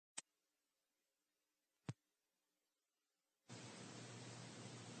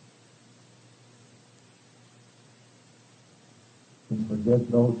and forget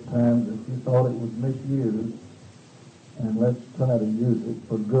those times that you thought it was misused, and let's try to use it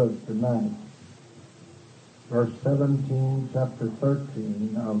for good tonight. Verse 17, chapter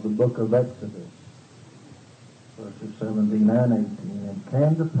 13 of the book of Exodus, verses 17 and 18. It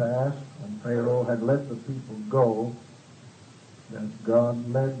came to pass, when Pharaoh had let the people go, that God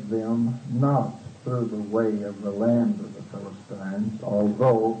led them not through the way of the land of the Philistines,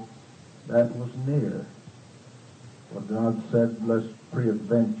 although that was near. For God said, lest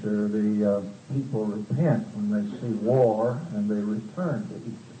peradventure the people repent when they see war, and they return to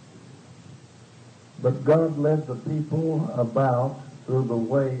Egypt. But God led the people about through the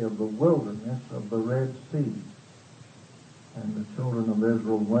way of the wilderness of the Red Sea. And the children of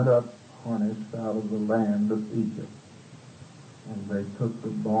Israel went up harnessed out of the land of Egypt. And they took the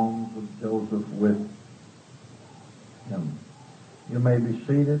bones of Joseph with him. You may be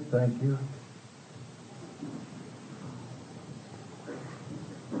seated. Thank you.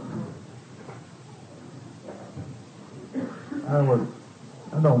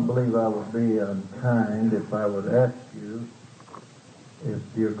 I don't believe I would be unkind if I would ask you if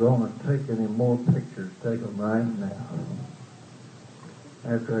you're going to take any more pictures, take them right now.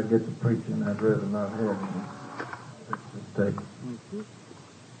 After I get to preaching, I'd rather not have any pictures taken.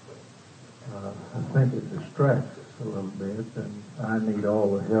 I think it distracts us a little bit, and I need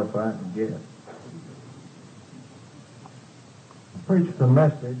all the help I can get. I preached a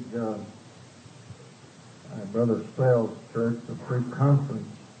message. Brother Spell's church, a pre-conference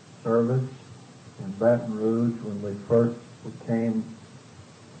service in Baton Rouge when we first became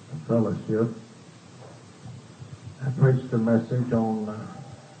a fellowship. I preached a message on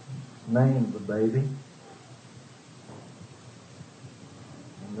Name the Baby.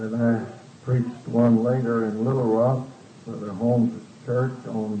 And then I preached one later in Little Rock, Brother Holmes' church,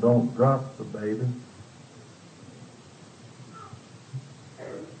 on Don't Drop the Baby.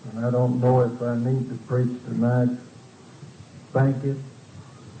 And I don't know if I need to preach tonight, spank it,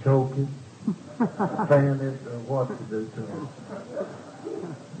 choke it, fan it, or what to do to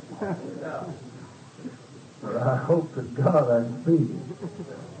it. But I hope to God I can feed it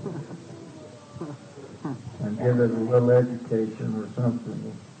and give it a little education or something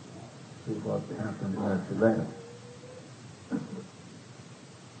and see what happens after that.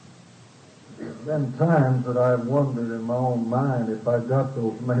 There have been times that I've wondered in my own mind if I got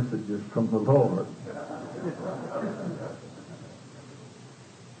those messages from the Lord.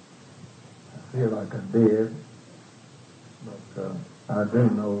 I feel like I did, but I do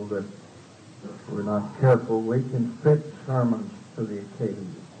know that if we're not careful, we can fit sermons to the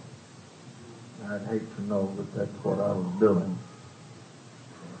occasion. I'd hate to know that that's what I was doing.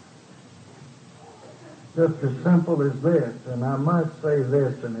 Just as simple as this, and I might say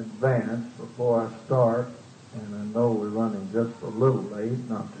this in advance before I start, and I know we're running just a little late,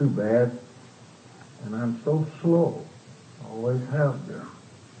 not too bad, and I'm so slow, always have been.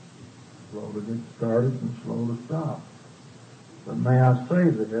 Slow to get started and slow to stop. But may I say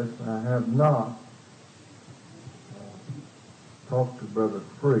this, I have not talked to Brother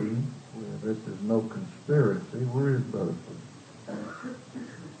Free. This is no conspiracy. Where is Brother Free?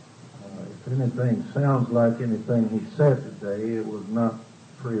 If anything sounds like anything he said today, it was not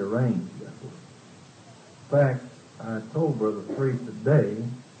prearranged. In fact, I told Brother Free today,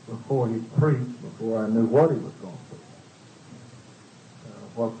 before he preached, before I knew what he was going to preach,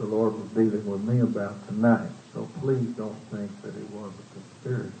 what the Lord was dealing with me about tonight. So please don't think that it was a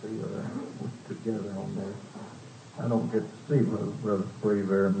conspiracy or we're together on this. I don't get to see Brother Free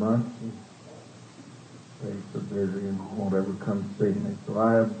very much. He's so busy and won't ever come see me, so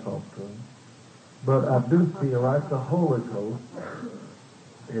I haven't talked to him. But I do feel like the Holy Ghost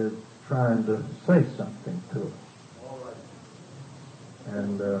is trying to say something to us.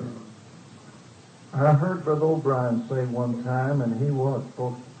 And I heard Brother O'Brien say one time, and he was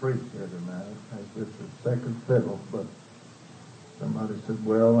supposed to preach here tonight, as this is second fiddle, but somebody said,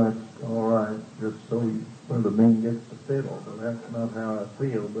 well, that's all right, just so Brother Bean gets the fiddle, but that's not how I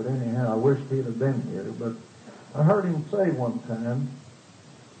feel. But anyhow, I wish he'd have been here. But I heard him say one time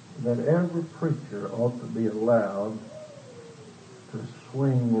that every preacher ought to be allowed to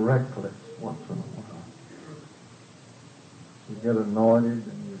swing reckless once in a while. You get anointed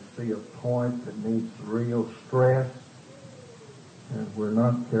and you see a point that needs real stress, and if we're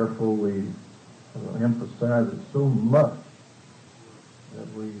not careful, we emphasize it so much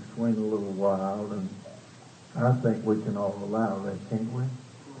that we swing a little wild, and I think we can all allow that, can't we?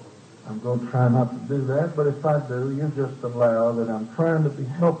 I'm going to try not to do that, but if I do, you just allow that I'm trying to be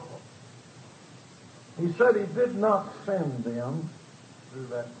helpful. He said he did not send them through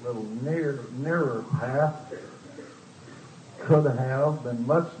that little nearer path could have been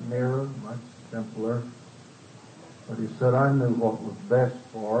much nearer, much simpler. But he said, I knew what was best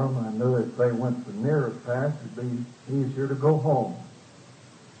for them. I knew if they went the nearer path, it'd be easier to go home.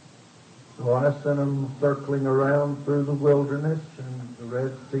 So I sent them circling around through the wilderness and the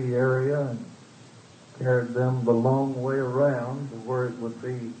Red Sea area and carried them the long way around to where it would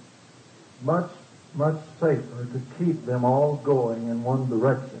be much, much safer to keep them all going in one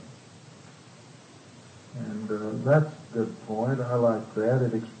direction. And that's a good point. I like that.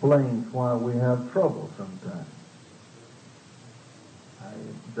 It explains why we have trouble sometimes.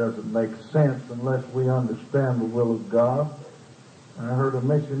 It doesn't make sense unless we understand the will of God. I heard a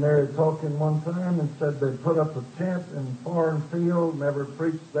missionary talking one time and said they put up a tent in a foreign field, never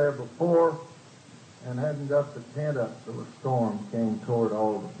preached there before, and hadn't got the tent up till a storm came toward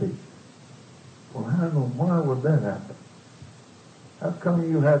all the people. Well, why would that happen? How come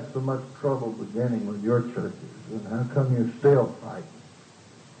you had so much trouble beginning with your churches, and how come you're still fighting?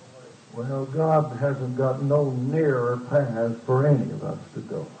 Well, God hasn't got no nearer path for any of us to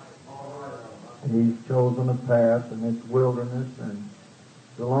go. He's chosen a path, and it's wilderness, and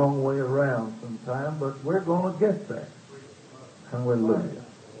it's a long way around sometime, but we're going to get there. Hallelujah.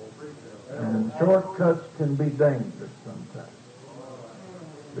 And shortcuts can be dangerous sometimes.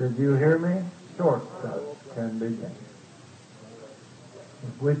 Did you hear me? Shortcuts can be dangerous.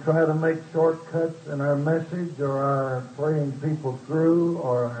 If we try to make shortcuts in our message or our praying people through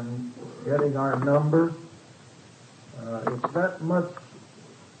or our getting our numbers, it's that much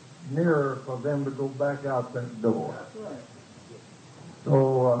nearer for them to go back out that door.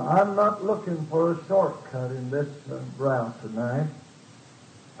 So I'm not looking for a shortcut in this route tonight.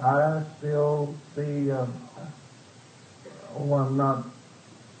 I still see, I'm not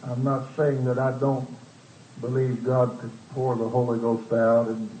saying that I don't believe God could pour the Holy Ghost out,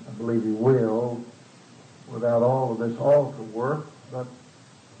 and I believe He will, without all of this altar work. But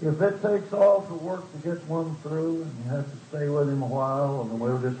if it takes altar work to get one through, and you have to stay with Him a while, and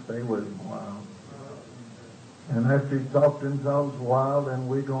we'll just stay with Him a while. And after He talked in tongues a while, then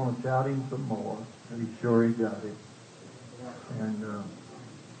we're going to shout Him some more to be sure He got it. And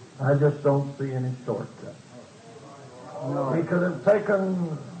I just don't see any shortcut. He could have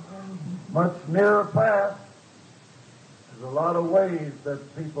taken much nearer path. There's a lot of ways that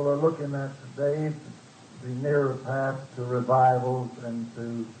people are looking at today to be nearer path to revivals and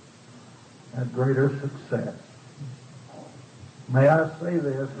to have greater success. May I say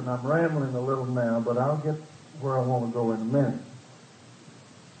this, and I'm rambling a little now, but I'll get where I want to go in a minute.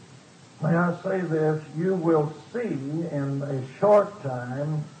 May I say this, you will see in a short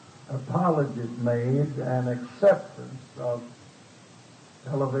time apologies made and acceptance of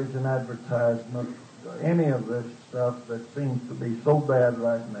television advertisement, any of this stuff that seems to be so bad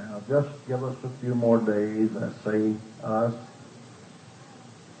right now. Just give us a few more days, I say us,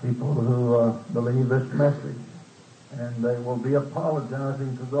 people who believe this message, and they will be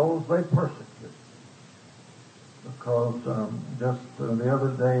apologizing to those they persecute. Because just the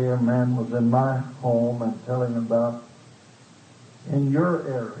other day a man was in my home and telling about in your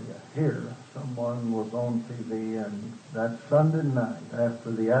area here, someone was on TV, and that Sunday night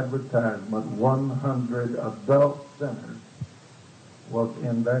after the advertisement, 100 adult sinners was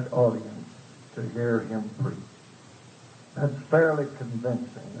in that audience to hear him preach. That's fairly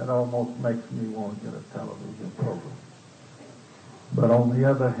convincing. That almost makes me want to get a television program. But on the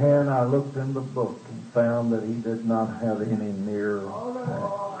other hand, I looked in the book and found that he did not have any near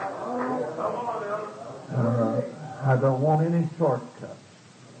path. I don't want any shortcuts,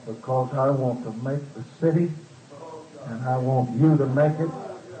 because I want to make the city, and I want you to make it,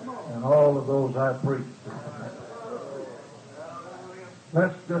 and all of those I preach to.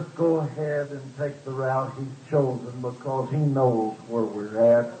 Let's just go ahead and take the route He's chosen, because He knows where we're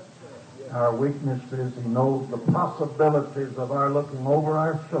at, our weaknesses. He knows the possibilities of our looking over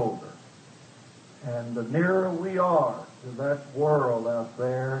our shoulder. And the nearer we are to that world out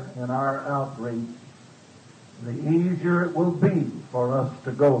there in our outreach, the easier it will be for us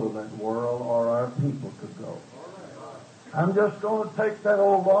to go to that world, or our people to go. I'm just going to take that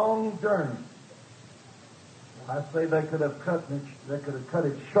old long journey. I say they could have cut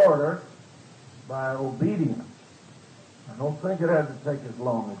it shorter by obedience. I don't think it had to take as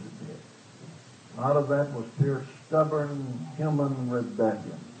long as it did. A lot of that was pure stubborn human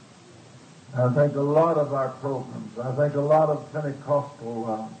rebellion. I think a lot of our programs, I think a lot of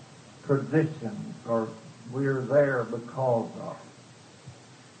Pentecostal traditions we're there because of.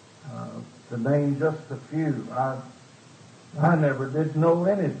 To name just a few, I never did know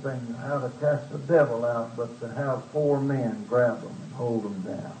anything how to cast the devil out but to have 4 men grab them and hold them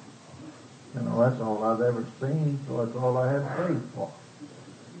down. You know, that's all I've ever seen, so that's all I had faith for.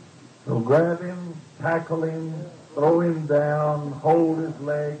 So grab him, tackle him, throw him down, hold his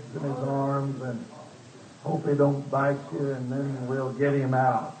legs and his arms, and hope he don't bite you, and then we'll get him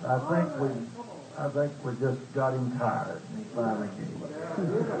out. I think we just got him tired, and he finally gave up.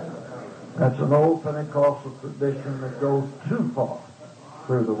 That's an old Pentecostal tradition that goes too far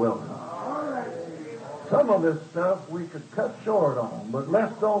through the wilderness. Some of this stuff we could cut short on, but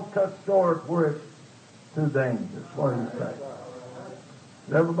let's don't cut short where it's too dangerous. What do you say?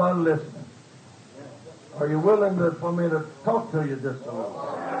 Is everybody listening? Are you willing for me to talk to you just a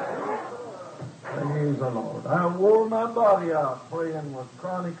little? Praise the Lord. I wore my body out praying with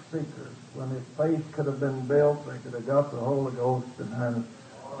chronic seekers. When his faith could have been built, they could have got the Holy Ghost, and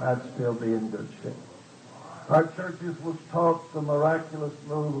I'd still be in good shape. Our churches was taught the miraculous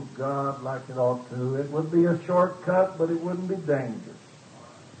move of God like it ought to. It would be a shortcut, but it wouldn't be dangerous.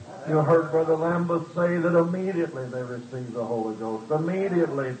 You heard Brother Lambeth say that immediately they received the Holy Ghost.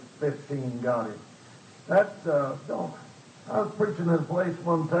 Immediately 15 got it. I was preaching at a place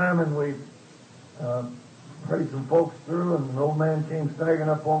one time, and we prayed some folks through, and an old man came staggering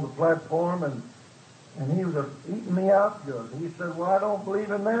up on the platform, and he was eating me out good. He said, "Well, I don't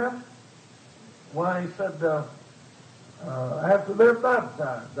believe in that." Why, he said, after they're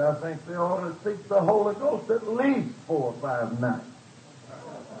baptized, I think they ought to seek the Holy Ghost at least 4 or 5 nights.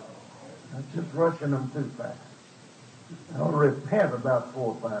 That's just rushing them too fast. They ought to repent about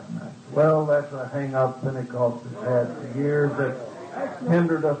 4 or 5 nights. Well, that's a hang-up Pentecost has had for years that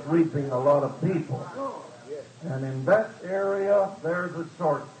hindered us reaping a lot of people. And in that area, there's a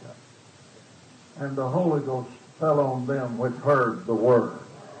shortcut. And the Holy Ghost fell on them which heard the word.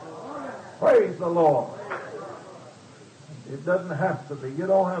 Praise the Lord. It doesn't have to be. You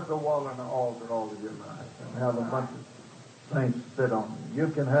don't have to wallow in the altar all of your life and have a bunch of saints spit on you.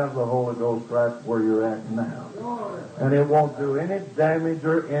 You can have the Holy Ghost right where you're at now. And it won't do any damage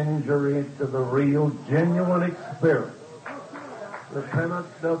or injury to the real, genuine experience. Repentance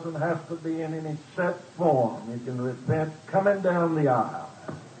doesn't have to be in any set form. You can repent coming down the aisle.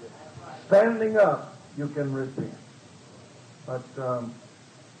 Standing up, you can repent. But,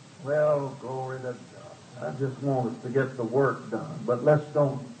 well, glory to God. I just want us to get the work done. But let's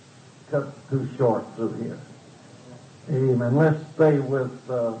don't cut too short through here. Amen. Let's stay with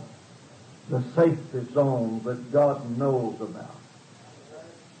the safety zone that God knows about.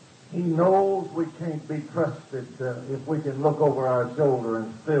 He knows we can't be trusted if we can look over our shoulder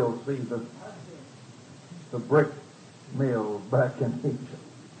and still see the brick mills back in Egypt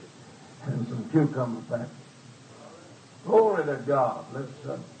and some cucumber factories. Glory to God.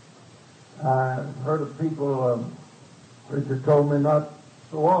 I heard of people, preacher told me not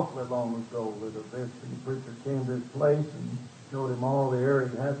so awfully long ago that a visiting preacher came to his place and showed him all the area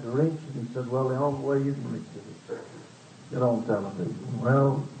he had to reach, and he said, "Well, the only way you can reach it is get on television."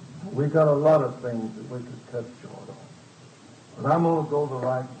 Well, we got a lot of things that we could cut short on. But I'm going to go the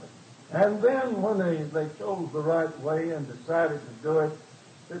right way. And then when they chose the right way and decided to do it,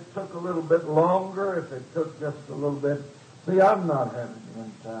 it took a little bit longer. If it took just a little bit. See, I'm not having an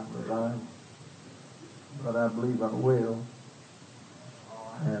end time revival, but I believe I will.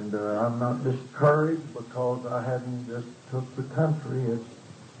 And I'm not discouraged because I hadn't just took the country.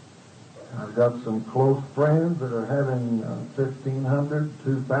 I've got some close friends that are having 1,500,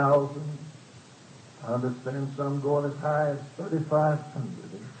 2,000. I understand some going as high as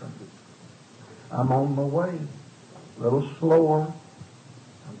 3,500 in Sunday school. I'm on my way, a little slower.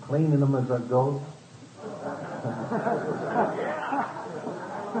 I'm cleaning them as I go.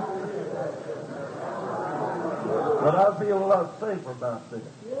 But I feel a lot safer about this.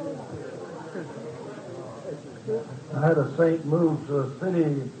 I had a saint move to a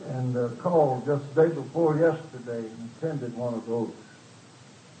city and called just the day before yesterday and attended one of those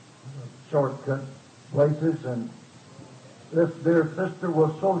shortcut places, and this dear sister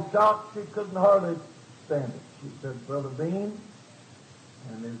was so shocked she couldn't hardly stand it. She said, "Brother Bean,"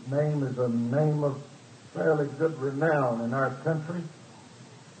 and his name is a name of fairly good renown in our country.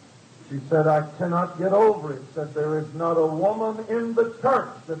 She said, "I cannot get over it." Said, "There is not a woman in the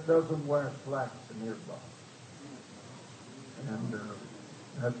church that doesn't wear slacks and earbuds." And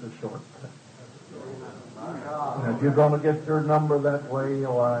that's a shortcut. And if you're going to get your number that way,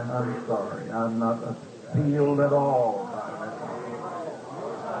 I'm sorry. I'm not appealed at all by that.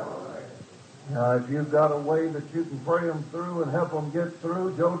 Now, if you've got a way that you can pray them through and help them get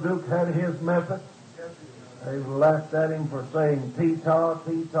through, Joe Duke had his method. They've laughed at him for saying Tee-taw,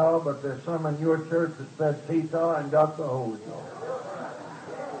 but there's some in your church that said Tee-taw and got the Holy Ghost.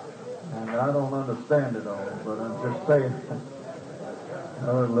 And I don't understand it all, but I'm just saying,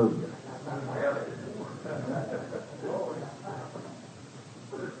 hallelujah.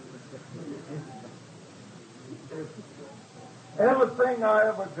 Everything I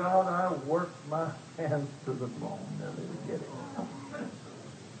ever got, I worked my hands to the bone nearly to get it.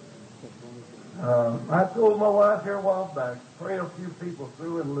 I told my wife here a while back, pray a few people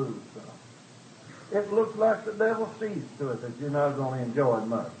through and lose some. It looks like the devil sees to it that you're not going to enjoy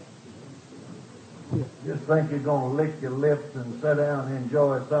much. Just think you're going to lick your lips and sit down and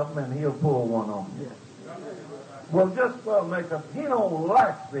enjoy something, and he'll pull one on you. Well, just make a, he don't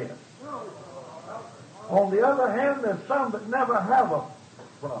like this. On the other hand, there's some that never have a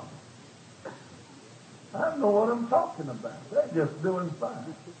problem. I know what I'm talking about. They're just doing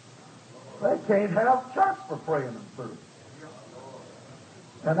fine. They can't have church for praying them through.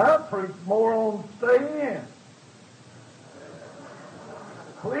 And I preach more on stay in.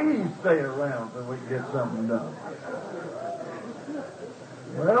 Please stay around till we get something done.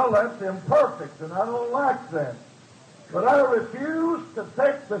 Well, that's imperfect, and I don't like that. But I refuse to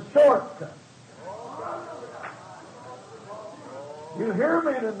take the shortcut. You hear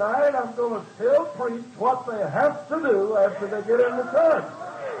me tonight, I'm going to still preach what they have to do after they get in the church.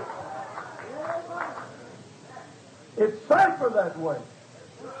 It's safer that way.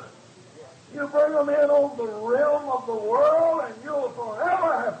 You bring them in on the realm of the world, and you'll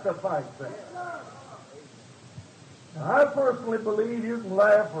forever have to fight them. Now, I personally believe you can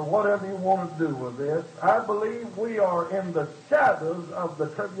laugh or whatever you want to do with this. I believe we are in the shadows of the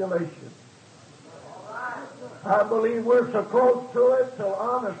tribulation. I believe we're so close to it till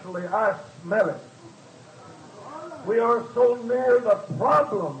honestly I smell it. We are so near the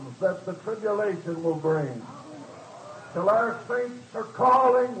problems that the tribulation will bring. Till our saints are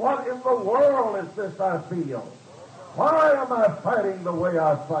calling, what in the world is this I feel? Why am I fighting the way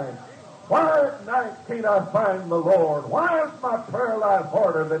I fight? Why at night can't I find the Lord? Why is my prayer life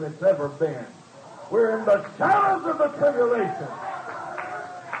harder than it's ever been? We're in the shadows of the tribulation.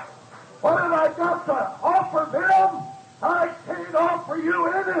 What have I got to offer them? I can't offer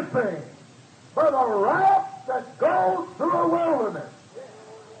you anything but a raft that goes through a wilderness.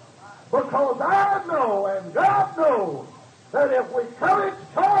 Because I know and God knows that if we cut it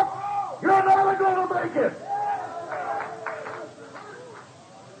short, you're never going to make it.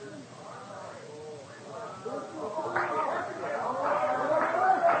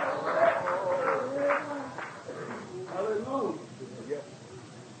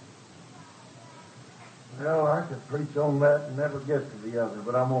 Well, I could preach on that and never get to the other,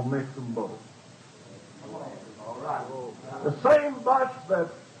 but I'm going to mix them both. All right. The same bunch that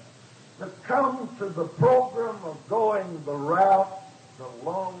come to the program of going the route, the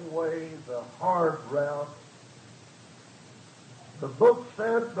long way, the hard route, the book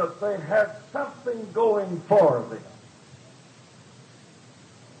said that they had something going for them.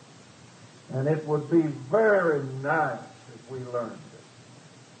 And it would be very nice if we learned it.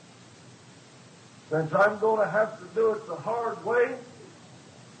 Since I'm going to have to do it the hard way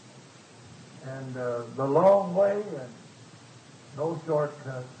and the long way and no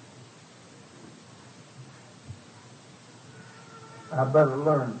shortcuts, I better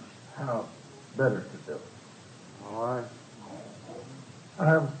learn how better to do it. All right.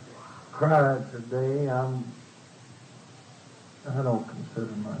 I've cried today. I don't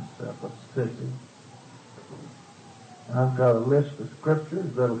consider myself a sissy. I've got a list of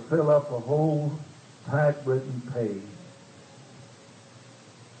scriptures that'll fill up a whole typewritten page.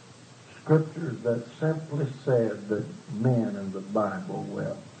 Scriptures that simply said that men in the Bible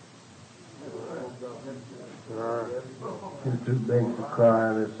wept. You're too big to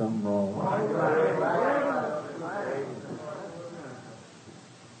cry. There's something wrong with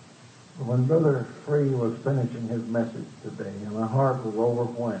you. When Brother Free was finishing his message today, and my heart was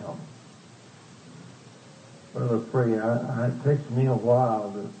overwhelmed. Brother Free, it takes me a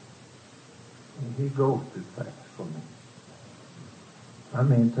while to. He goes too fast for me. I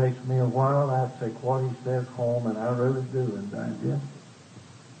mean, it takes me a while. I have to take what he says home, and I really do, and digest.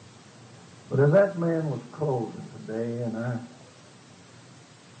 But as that man was closing today, and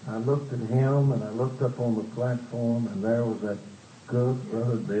I looked at him, and I looked up on the platform, and there was that good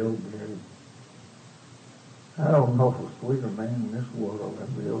Brother Bill Gary. I don't know of a sweeter man in this world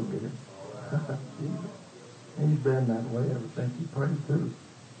than Bill Gary. He's been that way ever since he prayed through.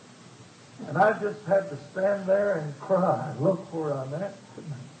 And I just had to stand there and cry. Look where I'm at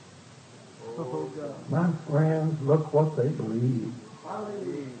tonight. Oh, God. My friends, look what they believe.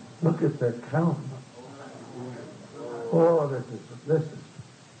 Look at their countenance. Oh, this is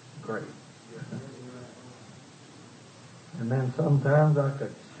great. And then sometimes I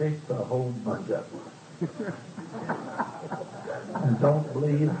could shake the whole bunch up. And don't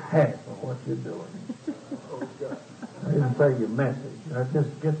believe half of what you're doing. I didn't say your message. I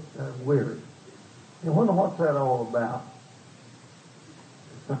just get weary. You wonder what's that all about?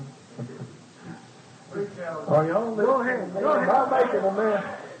 Are y'all listening? Go ahead. Go ahead. I'm making a mess.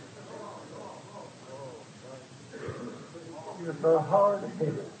 You're so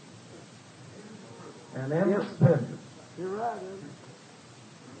hard-headed and independent. You're right, Elder.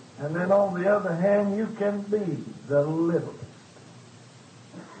 And then on the other hand, you can be the littlest.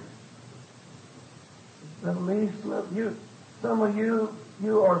 The least little. Some of you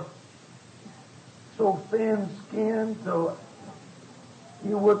are so thin-skinned, so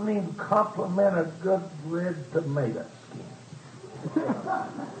you wouldn't even compliment a good red tomato skin.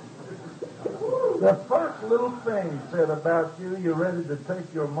 The first little thing said about you, you're ready to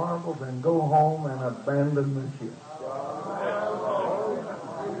take your marbles and go home and abandon the ship.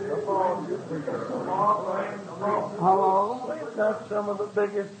 Hello? We've got some of the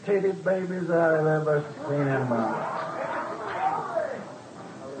biggest titty babies I've ever seen in my life.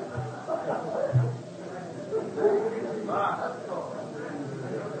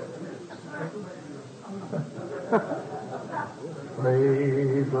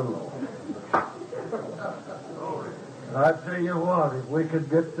 Praise the Lord. I tell you what, if we could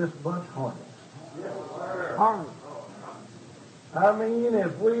get this bunch harnessed. Harness. I mean,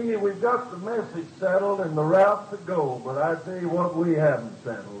 if we've got the message settled and the route to go, but I tell you what we haven't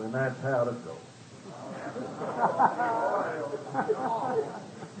settled, and that's how to go.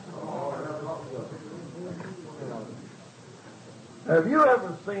 Have you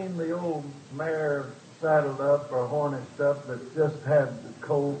ever seen the old mare saddled up or harnessed up that just had the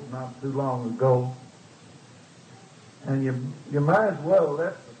colt not too long ago? And you might as well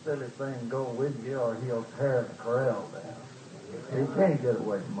let the silly thing go with you, or he'll tear the corral down. He can't get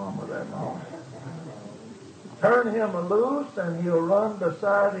away from Mama that long. Turn him loose, and he'll run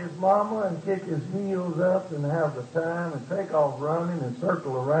beside his mama and kick his heels up and have the time and take off running and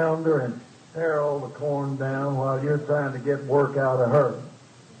circle around her and tear all the corn down while you're trying to get work out of her.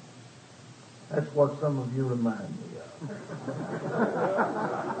 That's what some of you remind me of.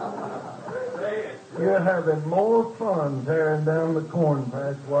 You're having more fun tearing down the corn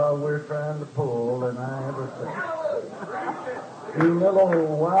patch while we're trying to pull than I ever said. You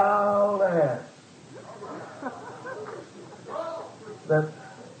little wild ass that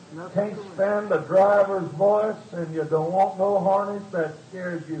can't stand the driver's voice and you don't want no harness, that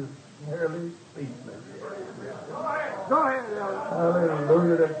scares you nearly speechless. Go ahead, Elder.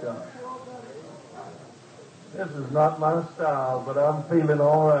 Hallelujah to God. This is not my style, but I'm feeling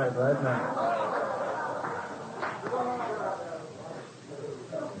all right now.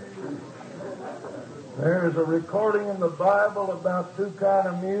 There's a recording in the Bible about two kind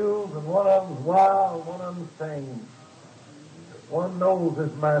of mules, and one of them's wild, one of them's tame. One knows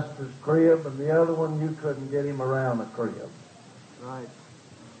his master's crib, and the other one you couldn't get him around the crib. Right.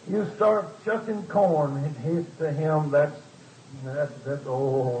 You start chucking corn and hit to him, that's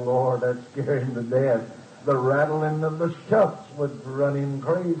oh Lord, that's scaring him to death. The rattling of the shucks would run him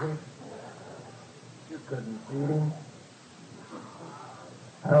crazy. You couldn't feed him.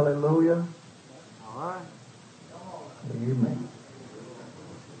 Hallelujah. All right. Amen.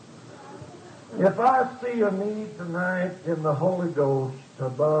 If I see a need tonight in the Holy Ghost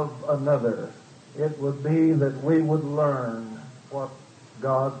above another, it would be that we would learn what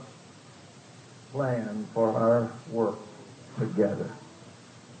God's plan for our work together.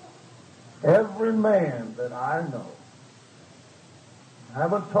 Every man that I know, I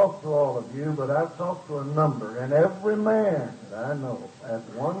haven't talked to all of you, but I've talked to a number, and every man that I know at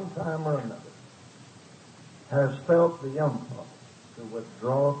one time or another has felt the impulse to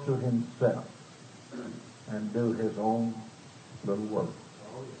withdraw to himself and do his own little work.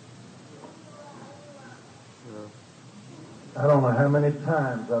 I don't know how many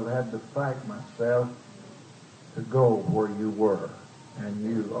times I've had to fight myself to go where you were, and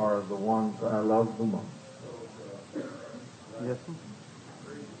you are the ones I love the most. Yes, sir.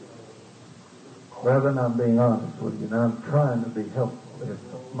 Brethren, I'm being honest with you, and I'm trying to be helpful. If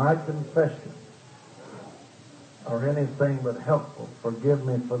my confession or anything but helpful, forgive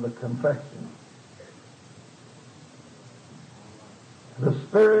me for the confession. The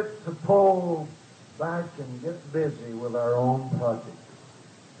Spirit to pull back and get busy with our own project.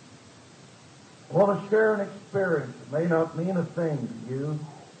 I want to share an experience. It may not mean a thing to you,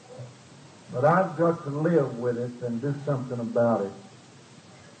 but I've got to live with it and do something about it.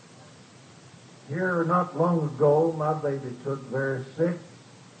 Here, not long ago, my baby took very sick,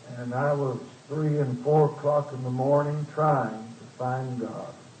 and I was 3 and 4 o'clock in the morning trying to find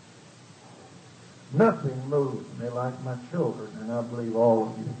God. Nothing moves me like my children, and I believe all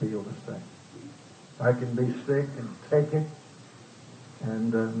of you feel the same. I can be sick and take it,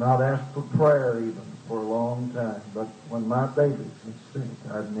 and not ask for prayer even for a long time. But when my babies were sick,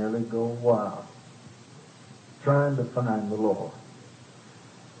 I'd nearly go wild trying to find the Lord.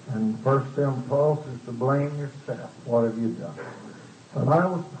 And first impulse is to blame yourself. What have you done? But I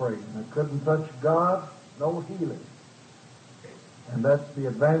was praying. I couldn't touch God, no healing. And that's the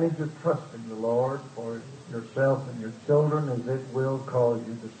advantage of trusting the Lord for yourself and your children, is it will cause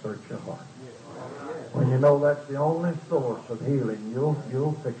you to search your heart. When you know that's the only source of healing,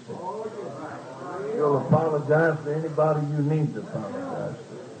 you'll fix it. You'll apologize to anybody you need to apologize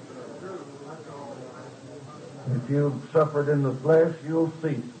to. If you've suffered in the flesh, you'll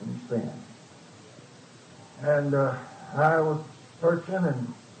cease from sin. And I was searching,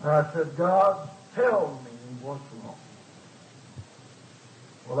 and I said, God, tell me what's wrong.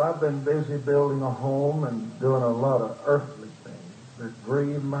 Well, I've been busy building a home and doing a lot of earthly things that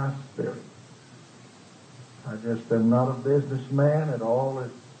grieve my spirit. I just am not a businessman at all.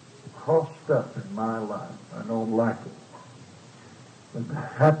 It's crossed up in my life. I don't like it. But the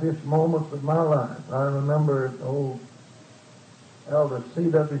happiest moments of my life, I remember at old Elder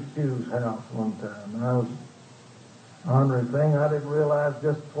C.W. Hughes' house one time. And I was honoring thing. I didn't realize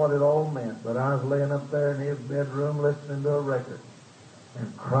just what it all meant, but I was laying up there in his bedroom listening to a record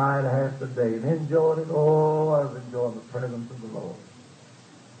and cried half the day and enjoyed it. Oh, I was enjoying the presence of the Lord.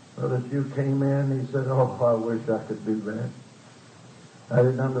 Brother Hugh came in, he said, oh, I wish I could do that. I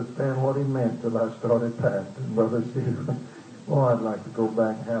didn't understand what he meant till I started pastoring, Brother Hugh. Oh, I'd like to go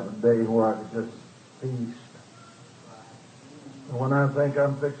back and have a day where I could just feast. And when I think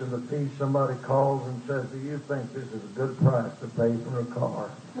I'm fixing to feast, somebody calls and says, do you think this is a good price to pay for a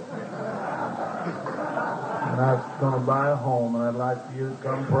car? And I was going to buy a home, and I'd like for you to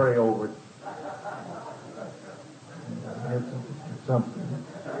come pray over it. It's something.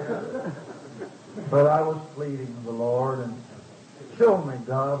 But I was pleading with the Lord, and show me,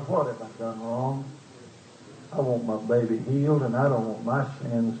 God, what have I done wrong? I want my baby healed, and I don't want my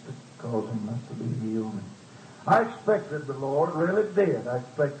sins to cause him not to be healed. And I expected the Lord, really did. I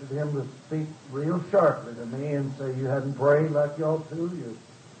expected him to speak real sharply to me and say, you hadn't prayed like you ought to. You've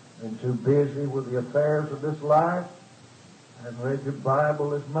been too busy with the affairs of this life and read your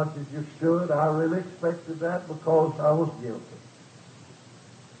Bible as much as you should. I really expected that because I was guilty.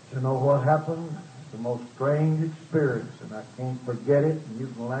 You know what happened? It's the most strange experience, and I can't forget it, and you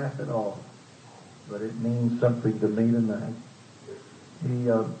can laugh it off. But it means something to me tonight.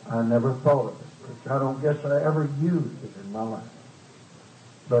 I never thought of it, which I don't guess I ever used it in my life.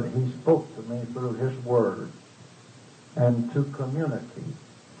 But he spoke to me through his word, and to communicate,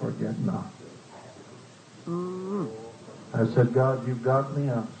 forget not. I said, God, you've got me.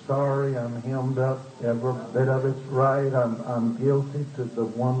 I'm sorry. I'm hemmed up. Every bit of it's right. I'm guilty to the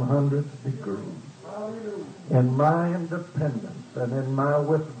 100th degree. In my independence and in my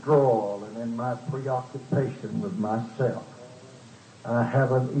withdrawal and in my preoccupation with myself, I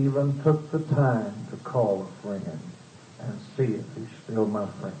haven't even took the time to call a friend and see if he's still my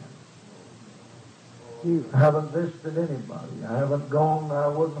friend. I haven't visited anybody. I haven't gone. I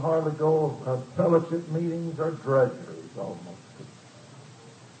wouldn't hardly go to fellowship meetings or drudgeries almost.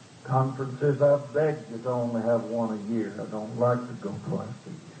 Conferences, I beg you to only have one a year. I don't like to go twice a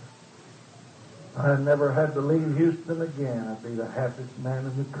year. I never had to leave Houston again. I'd be the happiest man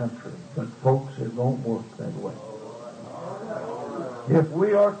in the country. But folks, it won't work that way. If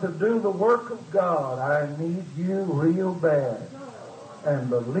we are to do the work of God, I need you real bad. And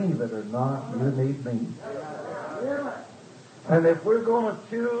believe it or not, you need me. And if we're going to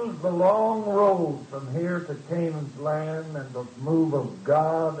choose the long road from here to Canaan's land and the move of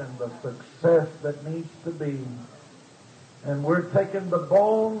God and the success that needs to be, and we're taking the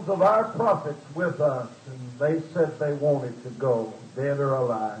bones of our prophets with us, and they said they wanted to go, dead or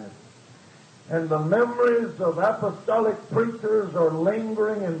alive, and the memories of apostolic preachers are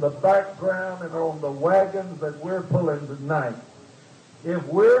lingering in the background and on the wagons that we're pulling tonight. If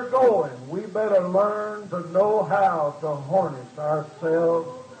we're going, we better learn to know how to harness ourselves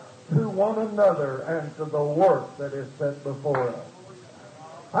to one another and to the work that is set before us.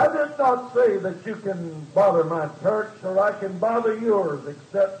 I did not say that you can bother my church or I can bother yours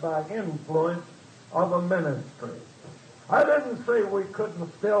except by influence of a ministry. I didn't say we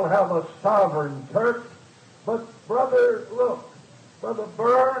couldn't still have a sovereign church, but brother, look, Brother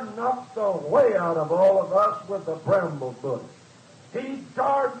Burr knocked the way out of all of us with the bramble bush. He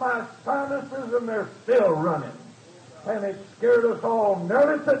jarred my sinuses and they're still running. And it scared us all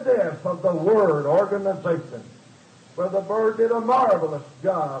nearly to death of the word organization. Brother Burr did a marvelous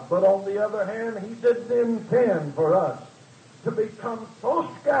job, but on the other hand, he didn't intend for us to become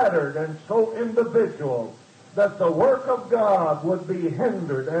so scattered and so individual that the work of God would be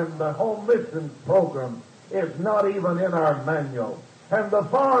hindered, and the home missions program is not even in our manual. And the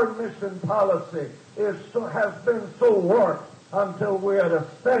foreign mission policy has been so warped until we're at a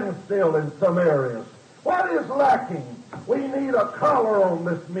standstill in some areas. What is lacking? We need a collar on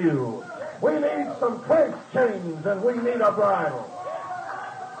this mule. We need some crank chains, and we need a bridle.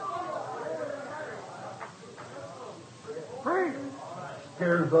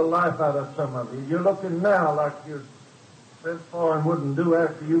 Scares the life out of some of you. You're looking now like you're sent for and wouldn't do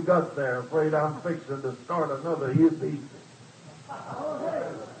after you got there. Afraid I'm fixing to start another UPC.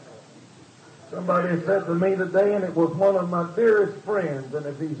 Somebody said to me today, and it was one of my dearest friends, and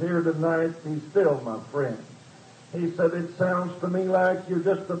if he's here tonight, he's still my friend. He said, it sounds to me like you're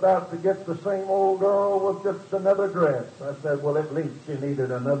just about to get the same old girl with just another dress. I said, well, at least she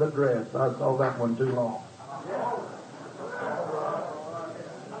needed another dress. I saw that one too long.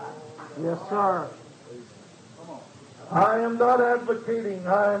 Yes, sir. I am not advocating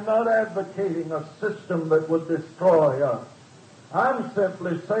a system that would destroy us. I'm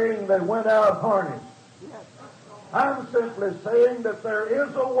simply saying they went out harnessed. I'm simply saying that there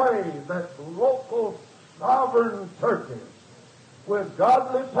is a way that local sovereign churches with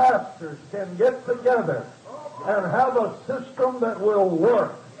godly pastors can get together and have a system that will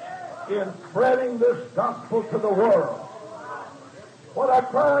work in spreading this gospel to the world. What I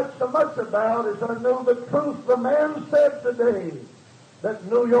cried so much about is I knew the truth. The man said today that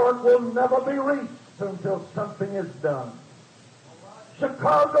New York will never be reached until something is done.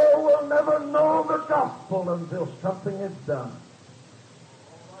 Chicago will never know the gospel until something is done.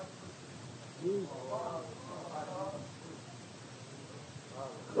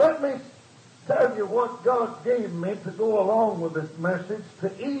 Let me tell you what God gave me to go along with this message to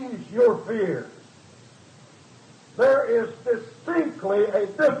ease your fears. There is distinctly a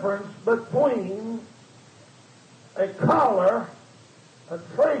difference between a collar, a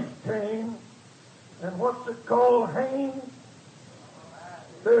trace chain, and what's it called, hanging?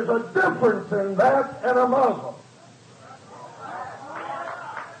 There's a difference in that and a muzzle.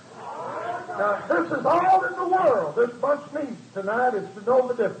 Now, this is all in the world. This bunch needs tonight is to know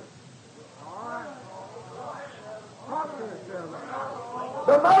the difference.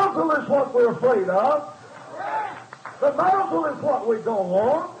 The muzzle is what we're afraid of. The muzzle is what we don't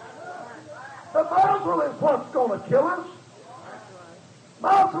want. The muzzle is what's going to kill us.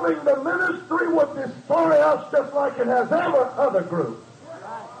 Muzzling the ministry would destroy us just like it has every other group.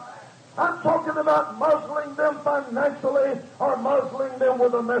 I'm talking about muzzling them financially or muzzling them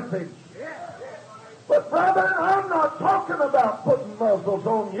with a message. But brother, I'm not talking about putting muzzles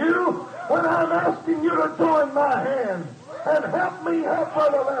on you when I'm asking you to join my hand and help me help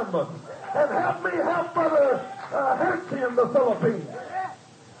Brother Lambert and help me help Brother Hershey in the Philippines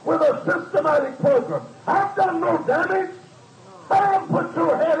with a systematic program. I've done no damage. I haven't put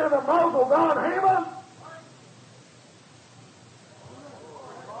your head in a muzzle, Don Haman.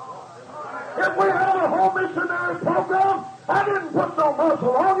 If we had a home missionary program, I didn't put no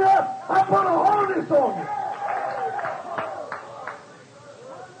muzzle on you. I put a harness on you.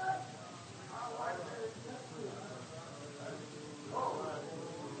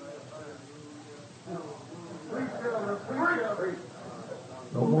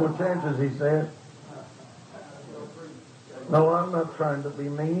 No more chances, he said. No, I'm not trying to be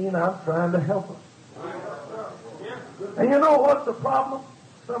mean. I'm trying to help us. And you know what's the problem?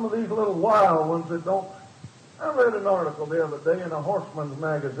 Some of these little wild ones that don't. I read an article the other day in a Horseman's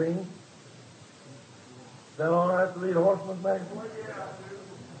magazine. Is that all right to read a Horseman's magazine?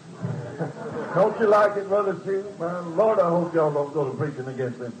 Don't you like it, Brother Steve? My Lord, I hope y'all don't go to preaching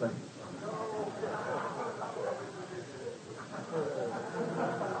against them things.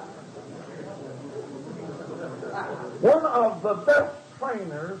 One of the best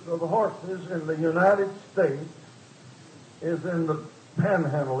trainers of horses in the United States is in the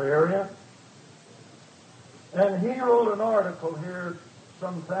Panhandle area. And he wrote an article here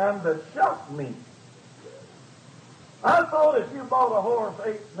sometime that shocked me. I thought if you bought a horse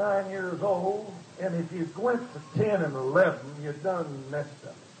 8, 9 years old, and if you went to 10 and 11, you done messed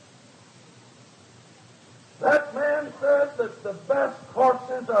up. That man said that the best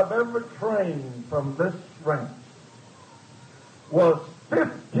horses I've ever trained from this ranch was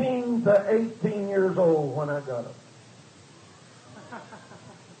 15 to 18 years old when I got them.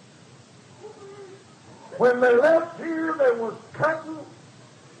 When they left here, they was cutting,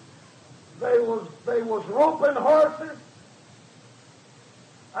 they was roping horses.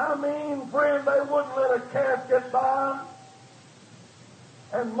 I mean, friend, they wouldn't let a calf get by them.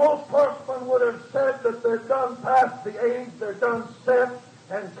 And most horsemen would have said that they're done past the age, they're done set,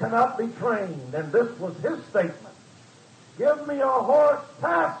 and cannot be trained. And this was his statement. Give me a horse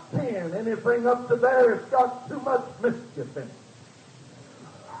past 10. Anything up to there has got too much mischief in it.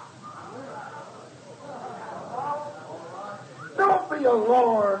 Don't be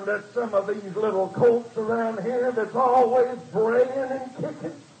alarmed at some of these little colts around here that's always braying and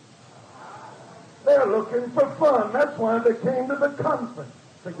kicking. They're looking for fun. That's why they came to the conference,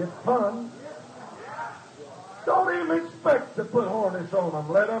 to get fun. Don't even expect to put harness on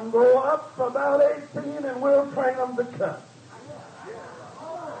them. Let them grow up for about 18 and we'll train them to cut.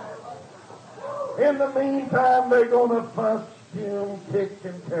 In the meantime, they're going to fuss, fume, kick,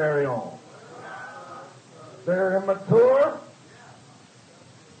 and carry on. They're immature.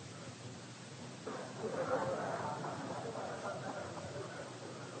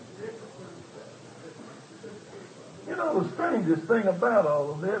 You know, the strangest thing about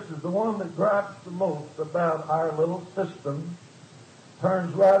all of this is the one that gripes the most about our little system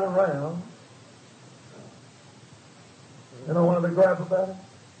turns right around. You know why they gripe about it?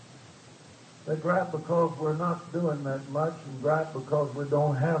 They gripe because we're not doing that much, and gripe because we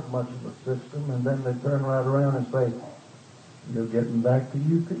don't have much of a system, and then they turn right around and say, you're getting back to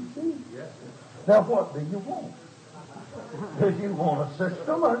UPC. Yes. Now what do you want? Do you want a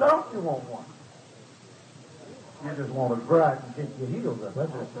system or don't you want one? You just want to gripe and kick your heels up.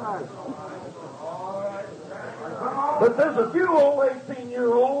 That's it. But there's a few old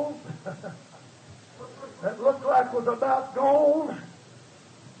 18-year-olds that look like was about gone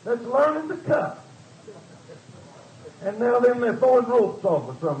that's learning to cut. And now then they're throwing ropes off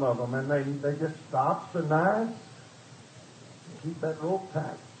of some of them, and they just stop the knives and keep that rope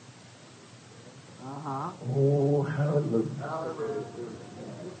tight. Oh, hallelujah.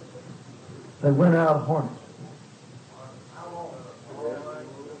 They went out harnessed.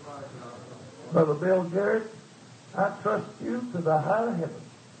 Brother Bill Garrett, I trust you to the high heavens.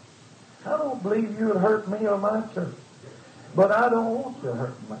 I don't believe you would hurt me or my church. But I don't want you to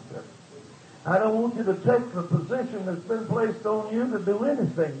hurt my church. I don't want you to take the position that's been placed on you to do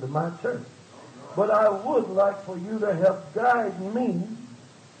anything to my church. But I would like for you to help guide me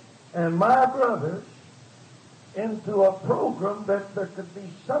and my brothers into a program that there could be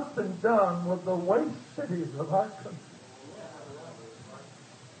something done with the waste cities of our country.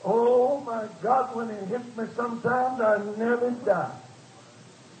 Oh, my God, when it hits me sometimes, I nearly die.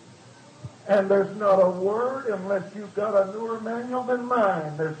 And there's not a word, unless you've got a newer manual than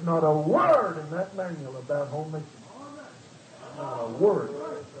mine, there's not a word in that manual about home mission. Not a word.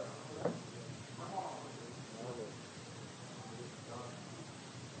 Not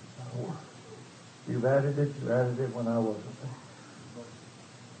a word. You've added it when I wasn't there.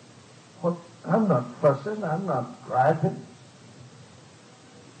 What? I'm not fussing, I'm not griping.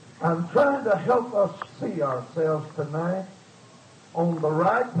 I'm trying to help us see ourselves tonight on the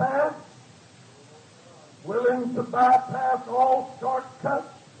right path, willing to bypass all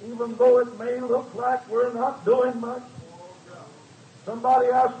shortcuts, even though it may look like we're not doing much. Somebody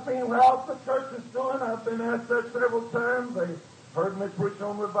asked me how the church is doing. I've been asked that several times. They heard me preach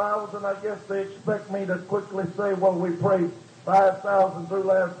on revivals, and I guess they expect me to quickly say, well, we prayed 5,000 through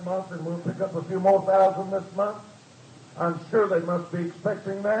last month, and we'll pick up a few more thousand this month. I'm sure they must be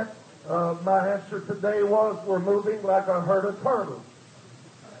expecting that. My answer today was, we're moving like a herd of turtles.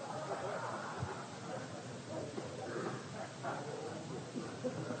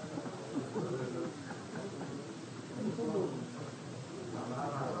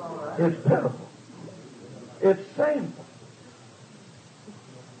 It's pitiful. It's shameful.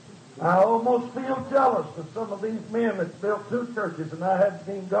 I almost feel jealous of some of these men that built 2 churches, and I hadn't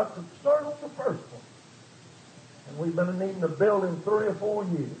even got to start on the first one. And we've been needing to build in 3 or 4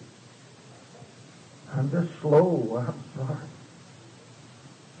 years. I'm just slow. I'm sorry.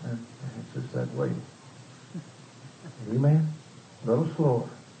 It's just that way. Amen? A little slower.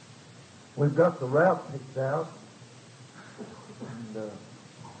 We've got the route picked out. And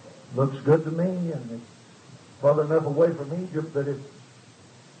looks good to me. And it's far enough away from Egypt that it's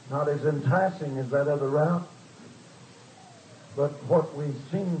not as enticing as that other route. But what we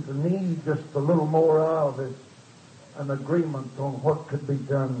seem to need just a little more of is an agreement on what could be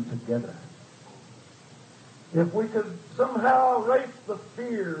done together. If we could somehow erase the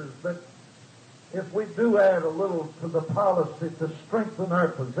fears that if we do add a little to the policy to strengthen our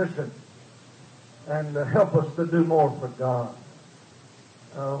position and to help us to do more for God.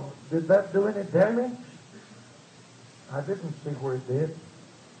 Did that do any damage? I didn't see where it did.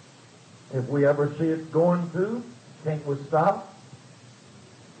 If we ever see it going to, can't we stop?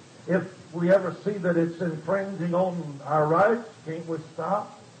 If we ever see that it's infringing on our rights, can't we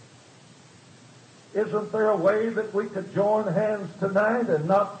stop? Isn't there a way that we could join hands tonight and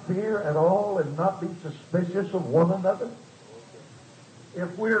not fear at all and not be suspicious of one another?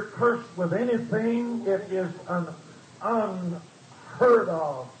 If we're cursed with anything, it is an unheard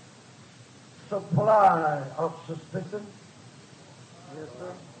of supply of suspicion. Yes,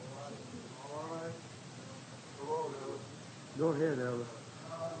 sir. Go ahead, Elder.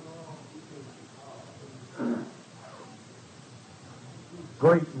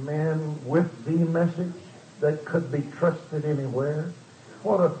 Great men with the message that could be trusted anywhere.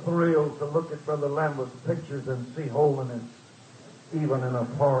 What a thrill to look at Brother Lambert's pictures and see holiness even in a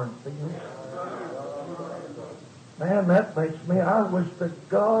foreign field. Man, that makes me, I wish to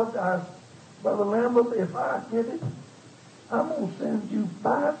God, Brother Lambert, if I get it, I'm going to send you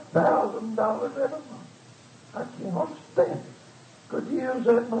 $5,000 every month. I can't understand it. Could you use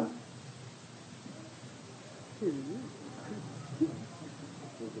that much?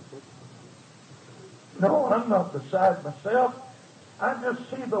 No, I'm not beside myself. I just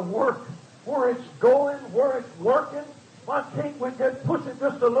see the work, where it's going, where it's working. Why can't we push it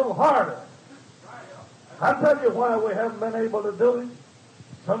just a little harder? I'll tell you why we haven't been able to do it.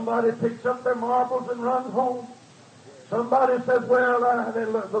 Somebody picks up their marbles and runs home. Somebody says, well, it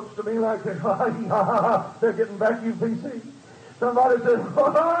looks to me like they're getting back UPC. Somebody says,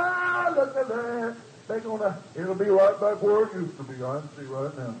 oh, look at that. It'll be right back where it used to be. I can see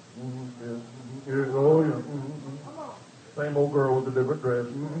right now. Oh, yeah. Same old girl with a different dress.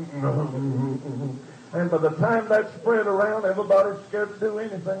 And by the time that's spread around, everybody's scared to do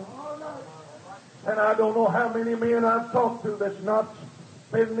anything. And I don't know how many men I've talked to that's not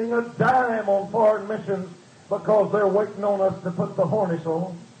spending a dime on foreign missions because they're waiting on us to put the harness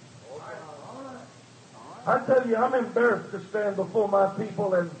on. I tell you, I'm embarrassed to stand before my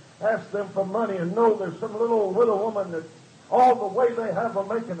people and ask them for money and know there's some little old widow woman that all the way they have of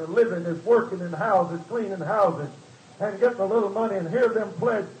making a living is working in houses, cleaning houses, and getting a little money and hear them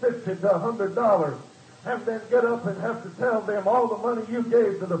pledge $50 to $100 and then get up and have to tell them all the money you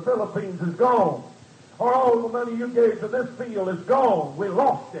gave to the Philippines is gone. Or all the money you gave to this field is gone. We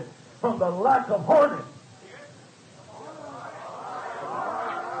lost it from the lack of harness.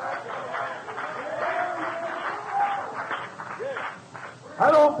 I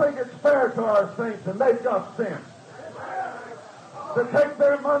don't think it's fair to our saints, and they've got sense, to take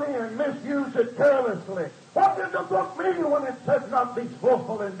their money and misuse it carelessly. What did the book mean when it said not be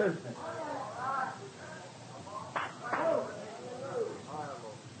slothful in business?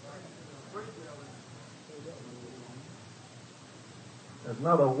 There's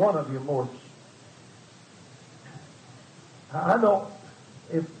not a one of you more. I don't,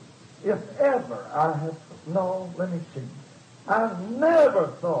 if ever I have, no, let me see. I've never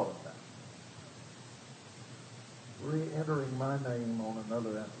thought of that. Re-entering my name on another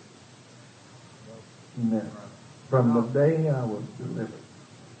entity. Never. From the day I was delivered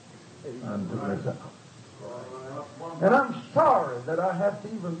unto this hour. And I'm sorry that I have to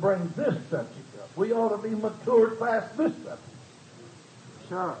even bring this subject up. We ought to be matured past this subject.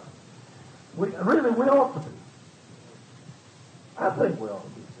 Sure. We ought to be. I think we ought to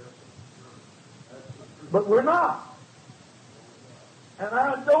be. But we're not. And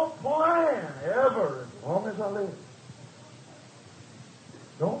I don't plan ever, as long as I live.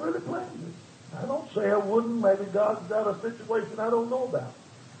 Don't really plan to. I don't say I wouldn't. Maybe God's got a situation I don't know about.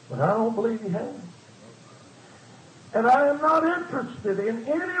 But I don't believe He has. And I am not interested in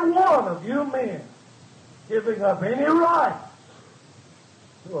any one of you men giving up any rights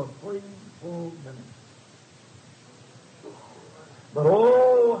to a free, full ministry. But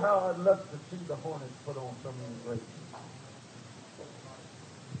oh, how I'd love to see the Hornets put on some of these races.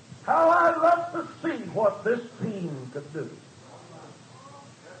 How I'd love to see what this team could do.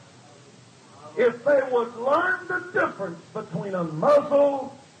 If they would learn the difference between a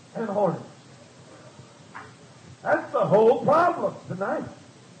muzzle and hornets. That's the whole problem tonight.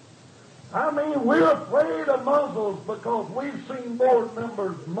 I mean, we're afraid of muzzles because we've seen board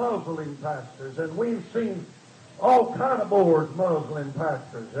members muzzling pastors, and we've seen all kind of boards muzzling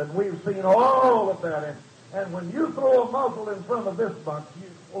pastors, and we've seen all of that. And when you throw a muzzle in front of this bunch,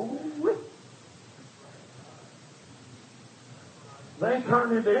 they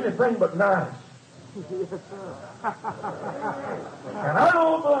turn into anything but nice. And I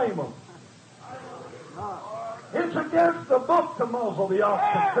don't blame them. It's against the book to muzzle the ox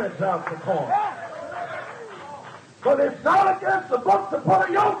that treads out the corn. But it's not against the book to put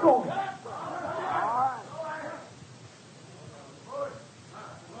a yoke on it.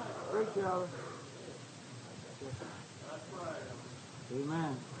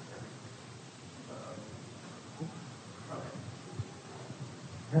 Amen.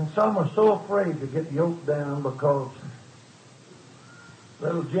 And some are so afraid to get yoked down because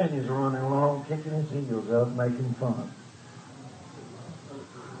little Jenny's running along, kicking his heels up, making fun.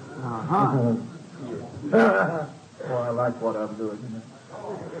 Uh-huh. Well, I like what I'm doing.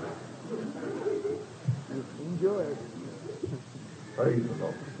 Enjoy it. Praise the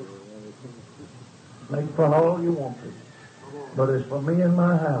Lord. Make fun all you want to. But as for me and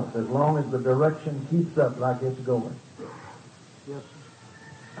my house, as long as the direction keeps up like it's going. Yes,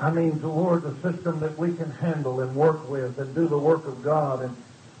 I mean, toward a system that we can handle and work with and do the work of God. And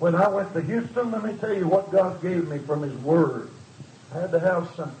when I went to Houston, let me tell you what God gave me from His Word. I had to have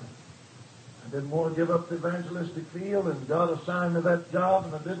something. I didn't want to give up the evangelistic field, and God assigned me that job,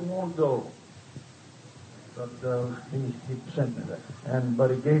 and I didn't want to go. But he sent me there.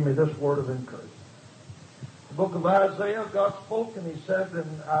 But He gave me this word of encouragement. The book of Isaiah, God spoke, and He said,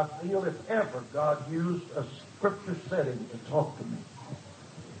 and I feel if ever God used a scripture setting to talk to me,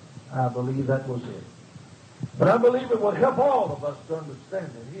 I believe that was it. But I believe it will help all of us to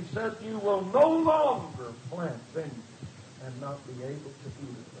understand it. He said, you will no longer plant vineyards and not be able to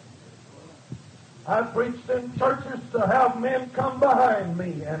eat of them. I preached in churches to have men come behind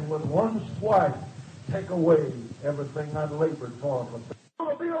me and with one swipe take away everything I'd labored for. You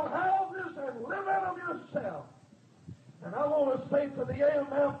want to build houses and live out of yourself. And I want to say to the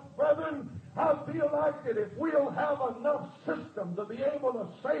AMF brethren, I feel like that if we'll have enough system to be able to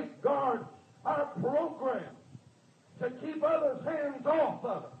safeguard our program, to keep others' hands off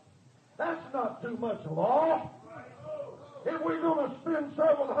of it, that's not too much law. If we're going to spend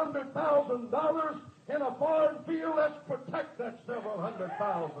several $100,000 in a foreign field, let's protect that several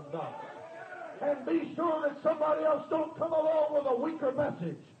 $100,000. And be sure that somebody else don't come along with a weaker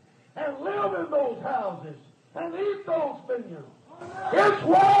message and live in those houses and eat those vineyards. It's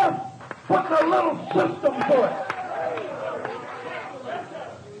worth putting a little system to it.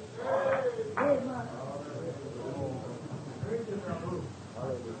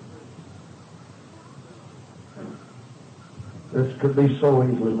 This could be so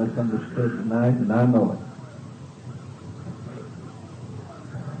easily misunderstood tonight, and I know it.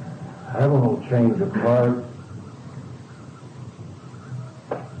 I have a little change of heart.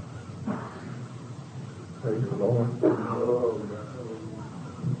 Praise the Lord.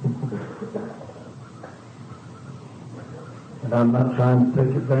 And I'm not trying to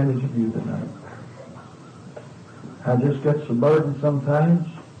take advantage of you tonight. I just get so burdened sometimes.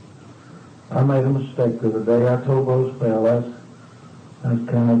 I made a mistake the other day. I told those fellas, I was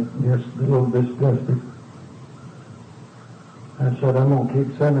kind of just a little disgusted. I said, I'm going to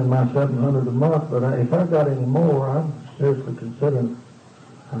keep sending my $700 a month, but if I got any more, I'm seriously considering,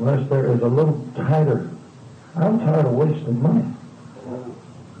 unless there is a little tighter. I'm tired of wasting money.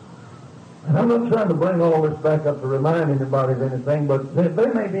 And I'm not trying to bring all this back up to remind anybody of anything, but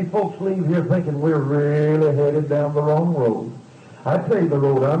there may be folks leave here thinking we're really headed down the wrong road. I tell you, the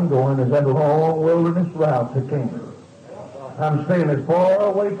road I'm going is that long wilderness route to Canaan. I'm staying as far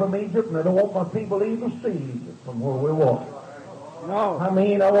away from Egypt, and I don't want my people to even see Egypt from where we're walking. no. I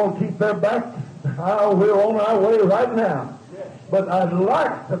mean, I won't keep their back. We're on our way right now. But I'd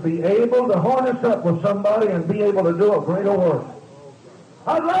like to be able to harness up with somebody and be able to do a greater work.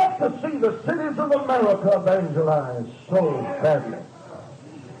 I'd like to see the cities of America evangelized so badly.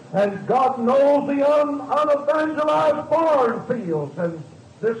 And God knows the unevangelized foreign fields, and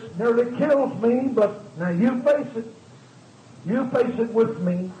this nearly kills me, but now you face it. You face it with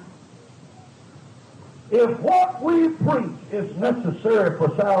me. If what we preach is necessary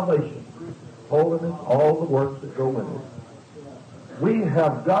for salvation, holiness, all the works that go with it, we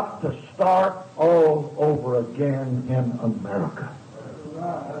have got to start all over again in America.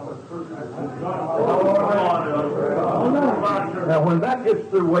 Now, when that gets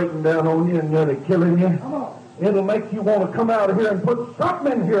through waiting down on you and nearly killing you, it'll make you want to come out of here and put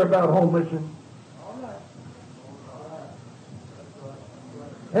something in here about home mission.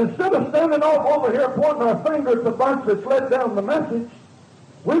 Instead of standing off over here pointing our finger at the bunch that's let down the message,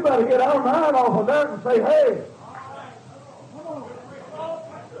 we better get our mind off of that and say, hey,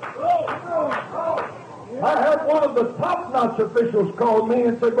 I had one of the top-notch officials call me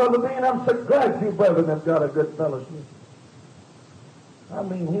and say, Brother Dean, I'm so glad you brethren have got a good fellowship. I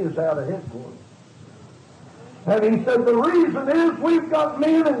mean, he is out of his glory. And he said, the reason is we've got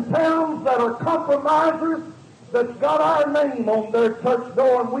men in towns that are compromisers that's got our name on their church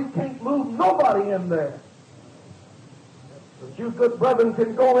door, and we can't move nobody in there. But you good brethren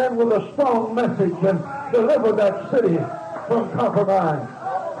can go in with a strong message and deliver that city from compromise.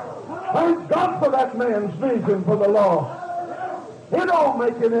 Thank God for that man's vision for the lost. It don't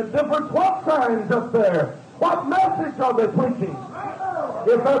make any difference what signs up there. What message are they preaching?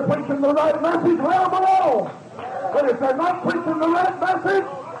 If they're preaching the right message, let them alone. But if they're not preaching the right message,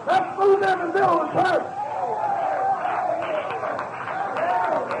 let's move them and build a church.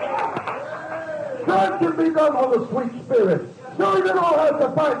 Church can be done with a sweet spirit. No, you don't have to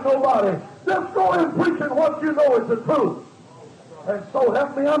fight nobody. Just go in preaching what you know is the truth. And so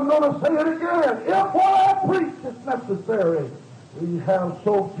help me, I'm going to say it again. If what I preach is necessary, we have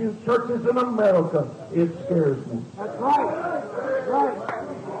so few churches in America, it scares me. That's right. That's right.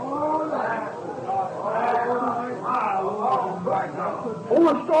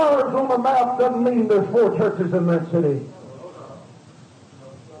 Four stars on the map doesn't mean there's 4 churches in that city.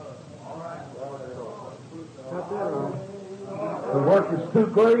 The work is too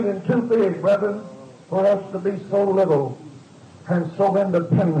great and too big, brethren, for us to be so little and so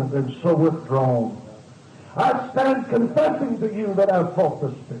independent and so withdrawn. I stand confessing to you that I've fought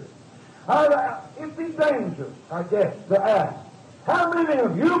the Spirit. It'd be dangerous, I guess, to ask, how many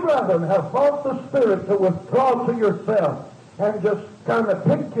of you, brethren, have fought the Spirit to withdraw to yourself and just kind of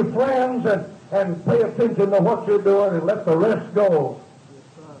pick your friends and pay attention to what you're doing and let the rest go?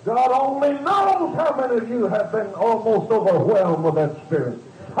 God only knows how many of you have been almost overwhelmed with that Spirit.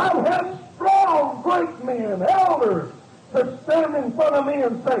 I've had strong, great men, elders, to stand in front of me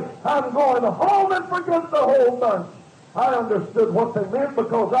and say, I'm going home and forget the whole bunch. I understood what they meant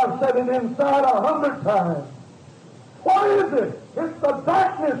because I've said it inside 100 times. What is it? It's the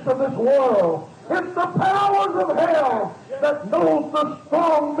darkness of this world. It's the powers of hell that knows the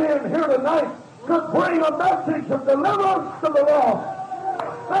strong men here tonight could bring a message of deliverance to the lost.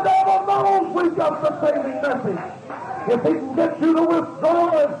 The devil knows we've got the saving message. If he can get you to withdraw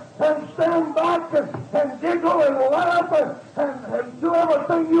and stand back and giggle and laugh and do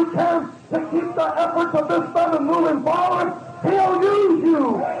everything you can to keep the efforts of this man moving forward, he'll use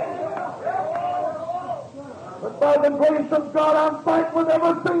you. But by the grace of God, I'm fighting with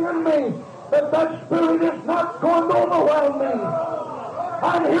everything in me that Spirit is not going to overwhelm me.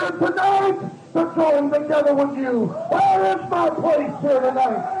 I'm here tonight to join together with you. Where is my place here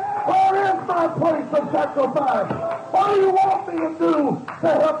tonight? Where is my place of sacrifice? What do you want me to do to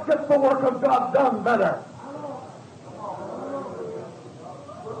help get the work of God done better?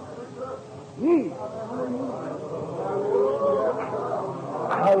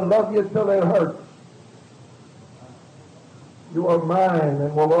 I love you till it hurts. You are mine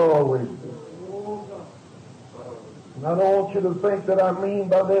and will always be. And I don't want you to think that I mean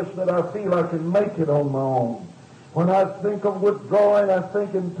by this that I feel I can make it on my own. When I think of withdrawing, I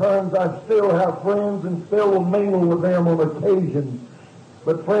think in terms I still have friends and still will mingle with them on occasion.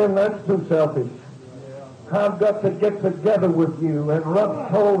 But friend, that's too selfish. I've got to get together with you and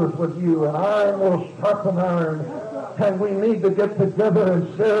rub shoulders with you, and iron will sharpen iron. And we need to get together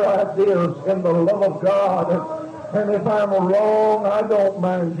and share ideas in the love of God. And if I'm wrong, I don't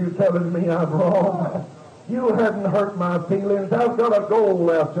mind you telling me I'm wrong. You hadn't hurt my feelings. I've got a goal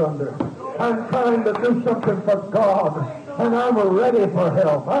left under. I'm trying to do something for God, and I'm ready for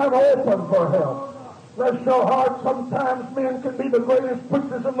help. I'm open for help. Bless your heart, sometimes men can be the greatest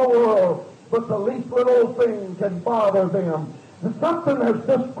preachers in the world, but the least little thing can bother them. And something has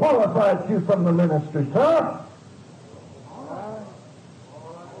disqualified you from the ministry, sir.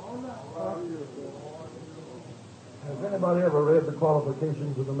 Has anybody ever read the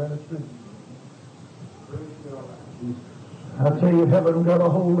qualifications of the ministry? I tell you, heaven got a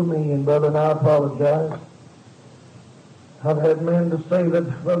hold of me, and brother, and I apologize. I've had men to say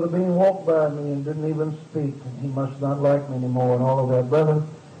that Brother Bean walked by me and didn't even speak, and he must not like me anymore and all of that. Brother,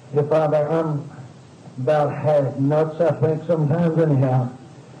 if I'm about half nuts, I think sometimes anyhow.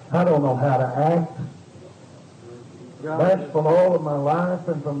 I don't know how to act. Bashful all of my life,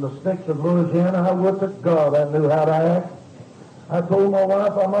 and from the sticks of Louisiana, I would to God I knew how to act. I told my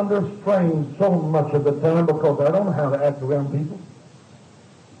wife I'm under strain so much of the time because I don't know how to act around people.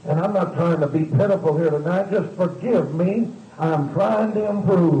 And I'm not trying to be pitiful here tonight. Just forgive me. I'm trying to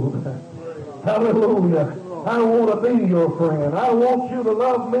improve. Hallelujah. I want to be your friend. I want you to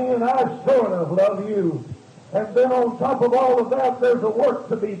love me, and I sort of love you. And then on top of all of that, there's a work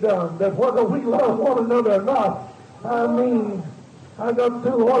to be done. That whether we love one another or not, I mean, I got 2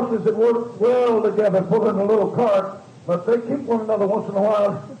 horses that work well together pulling a little cart. But they kick one another once in a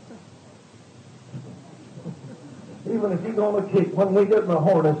while. Even if you're going to kick, when we get in the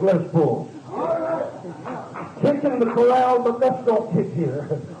harness, let's pull. Kick in the corral, but let's don't kick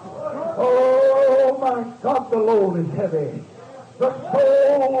here. Oh, my God, the load is heavy. The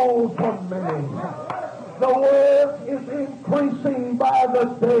souls are many. The work is increasing by the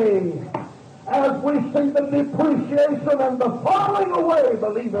day. As we see the depreciation and the falling away,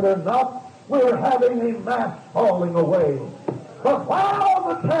 believe it or not, we're having a mass falling away. But while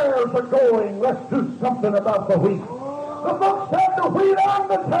the tares are going, let's do something about the wheat. The book said the wheat and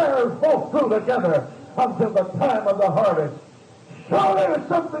the tares both grew together until the time of the harvest. Surely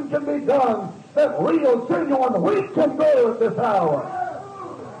something can be done that real, genuine wheat can grow at this hour.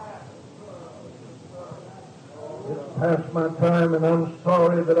 It's past my time, and I'm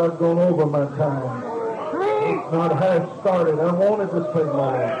sorry that I've gone over my time. It's not half started. I wanted to say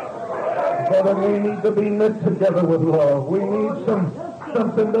more. But we need to be knit together with love. We need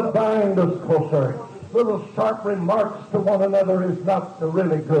something to bind us closer. Little sharp remarks to one another is not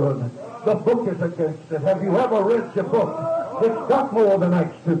really good. The book is against it. Have you ever read your book? It's got more than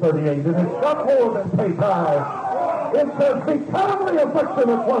Acts 2:38, and it's got more than pay tithe. It says, be kindly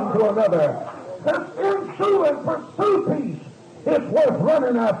affectionate one to another. Let's ensue and pursue peace. It's worth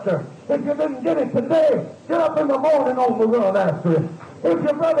running after. If you didn't get it today, get up in the morning on the run after it. If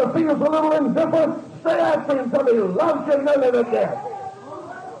your brother feels a little indifferent, stay after him until he loves you nearly to death.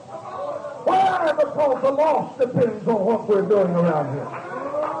 Why? Because the loss depends on what we're doing around here.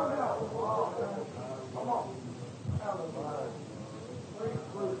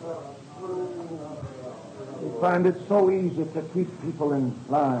 We find it so easy to keep people in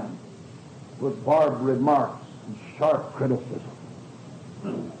line with barbed remarks and sharp criticism.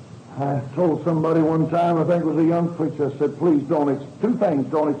 I told somebody one time, I think it was a young preacher, I said, please two things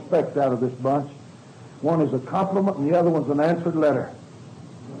don't expect out of this bunch. One is a compliment and the other one's an answered letter.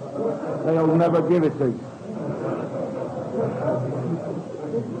 They'll never give it to you.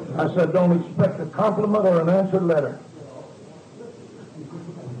 I said, don't expect a compliment or an answered letter.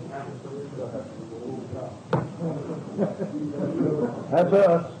 That's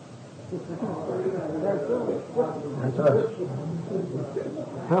us. That's us.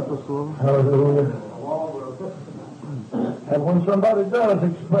 Help us, Lord. Hallelujah. And when somebody does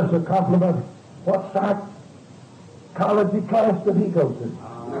express a compliment, what psychology class did he go to?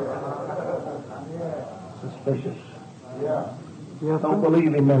 Suspicious. Yeah. Yes, don't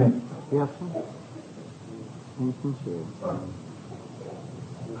believe him in it. Yes, sir.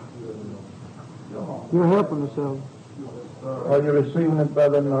 You're helping us, sir. Are you receiving it,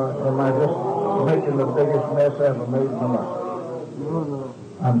 brother, or am I just making the biggest mess I've ever made in my life? No.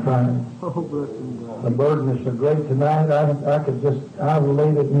 I'm trying. Oh, bless him. The burden is so great tonight. I've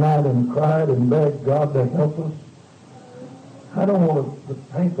laid at night and cried and begged God to help us. I don't want to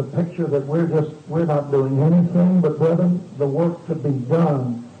paint the picture that we're not doing anything, but brother, the work to be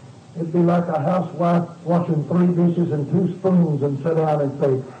done. It'd be like a housewife washing 3 dishes and 2 spoons and sit down and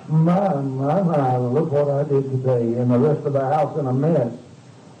say, my, look what I did today, and the rest of the house in a mess.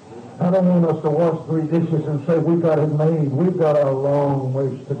 I don't want us to wash 3 dishes and say, we got it made. We've got a long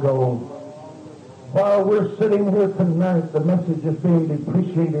ways to go. While we're sitting here tonight, the message is being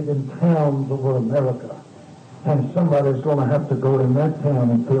depreciated in towns over America. And somebody's going to have to go in that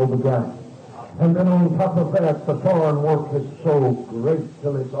town and fill the gap. And then on top of that, the foreign work is so great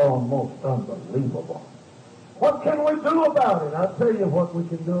till it's almost unbelievable. What can we do about it? I'll tell you what we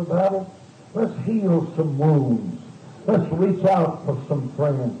can do about it. Let's heal some wounds. Let's reach out for some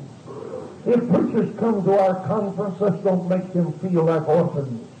friends. If preachers come to our conference, let's don't make them feel like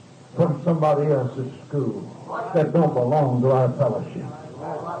orphans from somebody else's school that don't belong to our fellowship.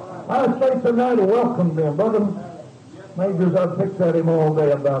 I say tonight, welcome them. Brother Majors, I've picked at him all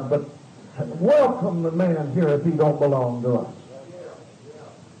day about, but welcome the man here if he don't belong to us.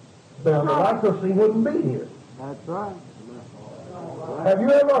 Then the democracy wouldn't be here. That's right. Have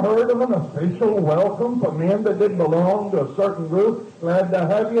you ever heard of an official welcome for men that didn't belong to a certain group? Glad to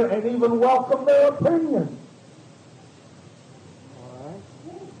have you, and even welcome their opinion. All right.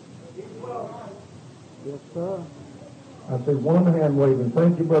 Yes, sir. I see one hand waving.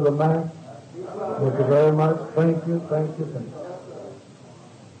 Thank you, Brother Mac. Thank you very much. Thank you, thank you, thank you.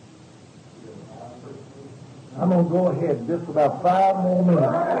 I'm going to go ahead just about 5 more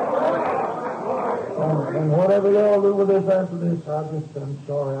minutes. And whatever y'all do with this after this, I'm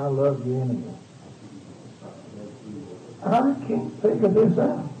sorry, I love you anyway. I can't figure this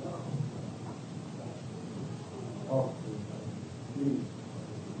out.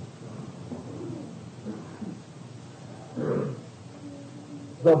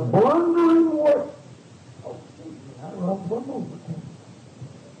 The blundering way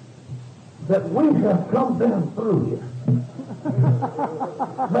that we have come down through here.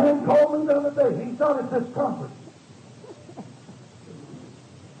 Man called me the other day. He's done at this conference.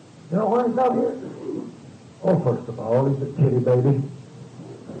 You know why he's not here? Oh, first of all, he's a kitty baby.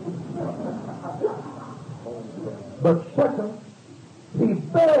 But second, he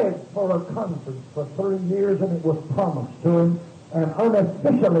begged for a conference for 3 years, and it was promised to him and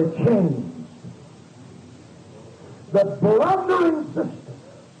unofficially changed. The blundering system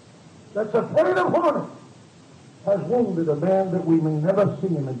that's afraid of hornets has wounded a man that we may never see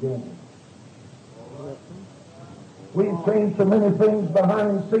him again. We've seen so many things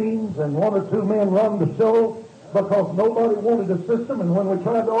behind the scenes, and one or two men run the show because nobody wanted a system, and when we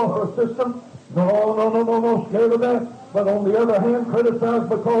tried to offer a system, no, scared of that. But on the other hand, criticized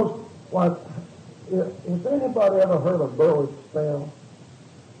because, what? If anybody ever heard of Burley's spell,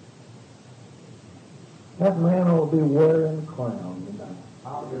 that man ought to be wearing a crown tonight.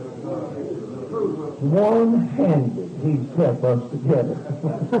 One-handed, he's kept us together.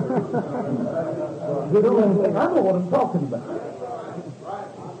 You know anything? I know what I'm talking about.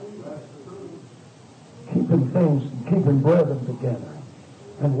 Keeping brethren together,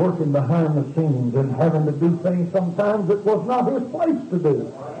 and working behind the scenes, and having to do things sometimes that was not his place to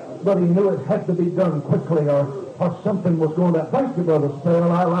do. But he knew it had to be done quickly, or something was going to. Thank you, Brother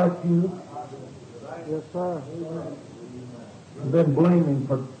Spell. I like you. Yes, sir. I've been blaming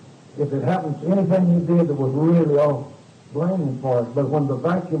for, if it happens, anything he did that was really all blaming for it. But when the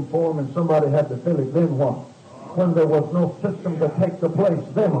vacuum formed and somebody had to fill it, then what? When there was no system to take the place,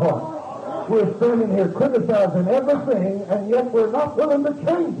 then what? We're standing here criticizing everything, and yet we're not willing to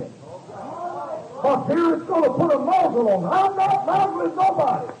change it. Because here it's going to put a muzzle on. I'm not muzzling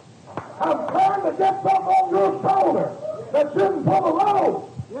nobody. I'm trying to get something on your shoulder that shouldn't pull a load.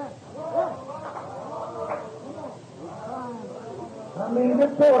 I mean,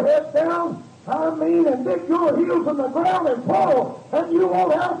 get your head down. And dig your heels in the ground and pull, and you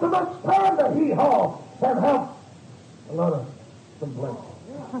won't have so much time to hee-haw and have a lot of complaints.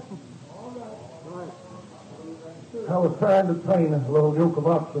 I was trying to train a little yoke of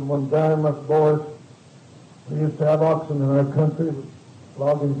oxen one time, us boys. We used to have oxen in our country,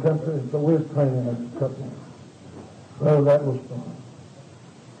 logging country, and so we was training a couple. Well, that was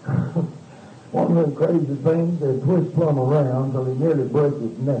fun. One of them crazy things, they'd twist plumb around till he nearly broke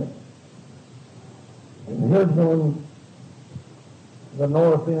his neck. And here's one, the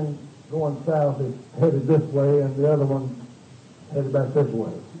north end going south is headed this way, and the other one headed back this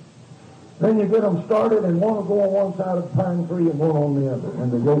way. Then you get them started, and one will go on one side of the pine tree and one on the other,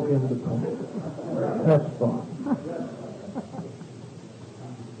 and the yoke in between. That's fun.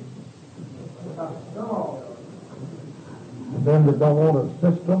 And then they don't want a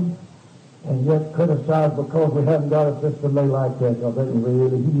system, and yet criticize because we haven't got a system. They like that because they can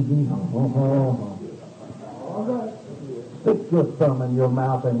really stick your thumb in your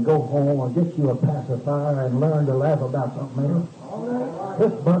mouth and go home, or get you a pacifier and learn to laugh about something else.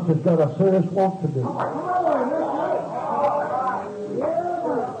 This bunch has got a serious work to do.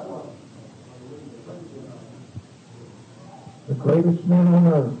 The greatest men on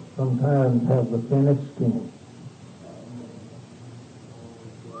earth sometimes have the thinnest skin.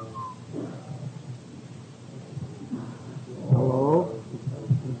 Hello?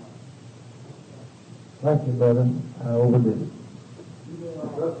 Thank you, brother. I overdid it.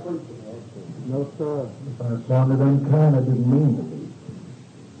 No, sir. If I sounded unkind, I didn't mean to be.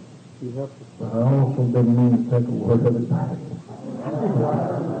 You have to. But I also didn't mean to take a word of it back.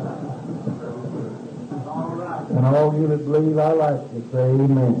 And all you that believe I like you, say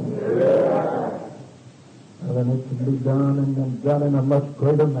amen. Well, then it can be done, and then done in a much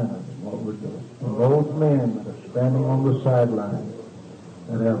greater manner than what we're doing. And those men that are standing on the sidelines,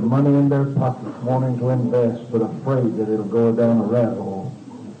 that have money in their pockets wanting to invest, but afraid that it'll go down a rabbit hole,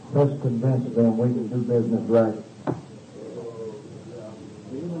 let's convince them we can do business right.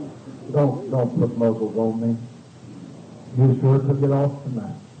 Don't put muzzles on me. You sure took it off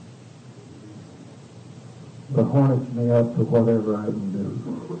tonight. But harness me up to whatever I can do.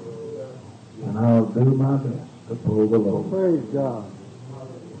 And I'll do my best to pull the load. Praise God.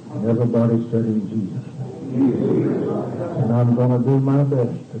 And everybody said in Jesus' name. And I'm going to do my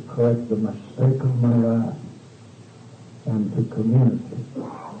best to correct the mistake of my life and to communicate.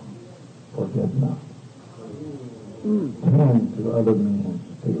 Forget not. Tend to other men's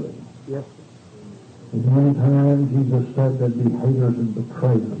feelings. Yes. At one time, Jesus said there'd be haters and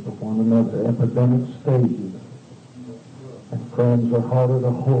betrayers of one another, epidemic stages. And friends are harder to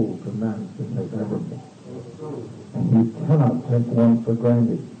hold tonight than they've ever been. And you cannot take one for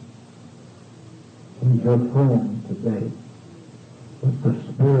granted. He's your friend today. But the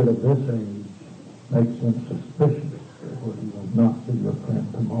spirit of this age makes him suspicious that he will not be your friend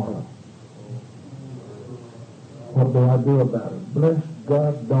tomorrow. What do I do about it? Bless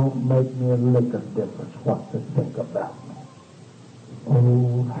God, don't make me a lick of difference what to think about me.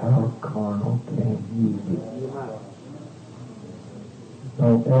 Oh, how carnal can you be?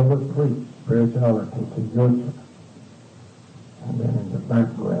 Don't ever preach spirituality to your church and then in the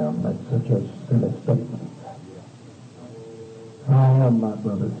background make such a silly statement.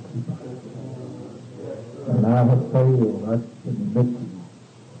 brother's keeper. And I have failed, I admit to you,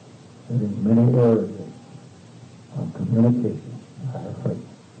 that in many areas of communication I have failed.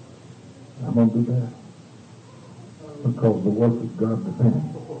 I'm going to do better. Because the work of God depends.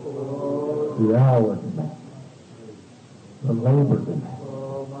 The hour demands. The labor demands.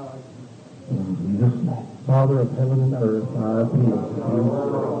 In Jesus' name. Father of heaven and earth, I appeal to you.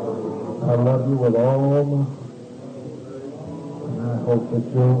 I love you with all my heart. And I hope that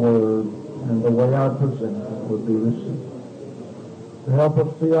your word and the way I present it will be received. To help us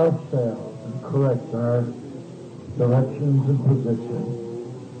see ourselves and correct our directions and positions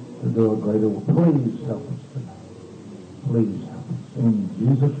to do a greater work. Please help us tonight. Please help us. In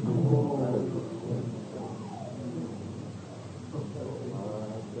Jesus' name.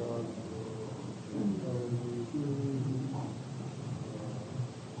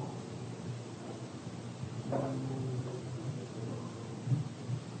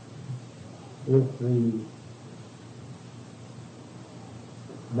 If the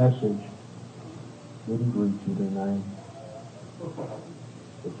message didn't reach you tonight,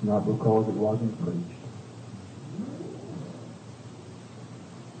 it's not because it wasn't preached.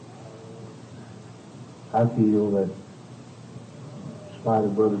 I feel that, in spite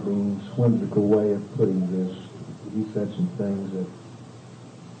of Brother Dean's whimsical way of putting this, he said some things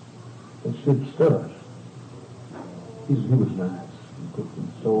that should stir us. He was nice. He took them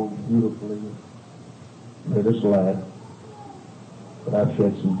so beautifully, made us laugh. But I've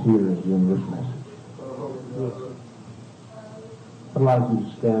shed some tears in this message. I'd like you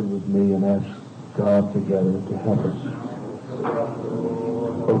to stand with me and ask God together to help us.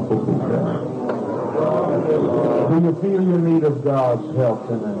 Do you feel your need of God's help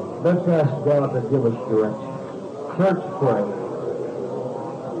tonight? Let's ask God to give us direction. Church, pray.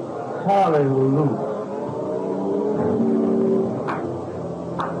 Hallelujah.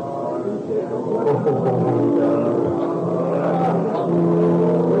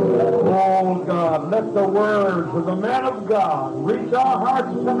 Oh God, let the words of the man of God reach our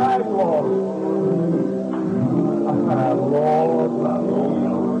hearts tonight, Lord. Lord,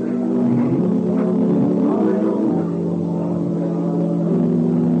 Lord.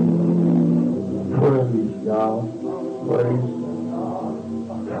 Praise God. Praise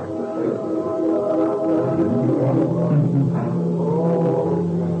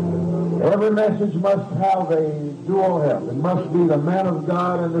Every message must have a dual help. It must be the man of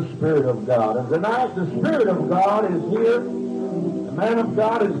God and the Spirit of God. And tonight the Spirit of God is here. The man of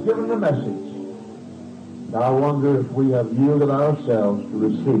God is given the message. And I wonder if we have yielded ourselves to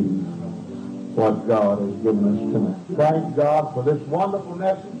receive what God has given us tonight. Thank God for this wonderful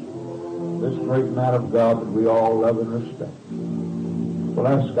message, this great man of God that we all love and respect. We'll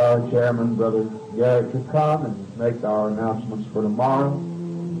ask our chairman, Brother Garrett, to come and make our announcements for tomorrow.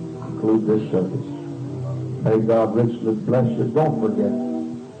 Conclude this service. May God richly bless you. Don't forget,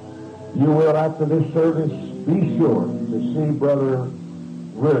 you will, after this service, be sure to see Brother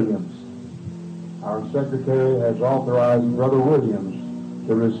Williams. Our secretary has authorized Brother Williams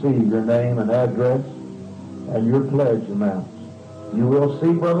to receive your name and address and your pledge amounts. You will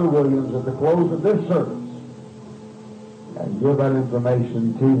see Brother Williams at the close of this service and give that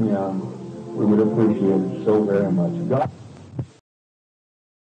information to him. We would appreciate it so very much. God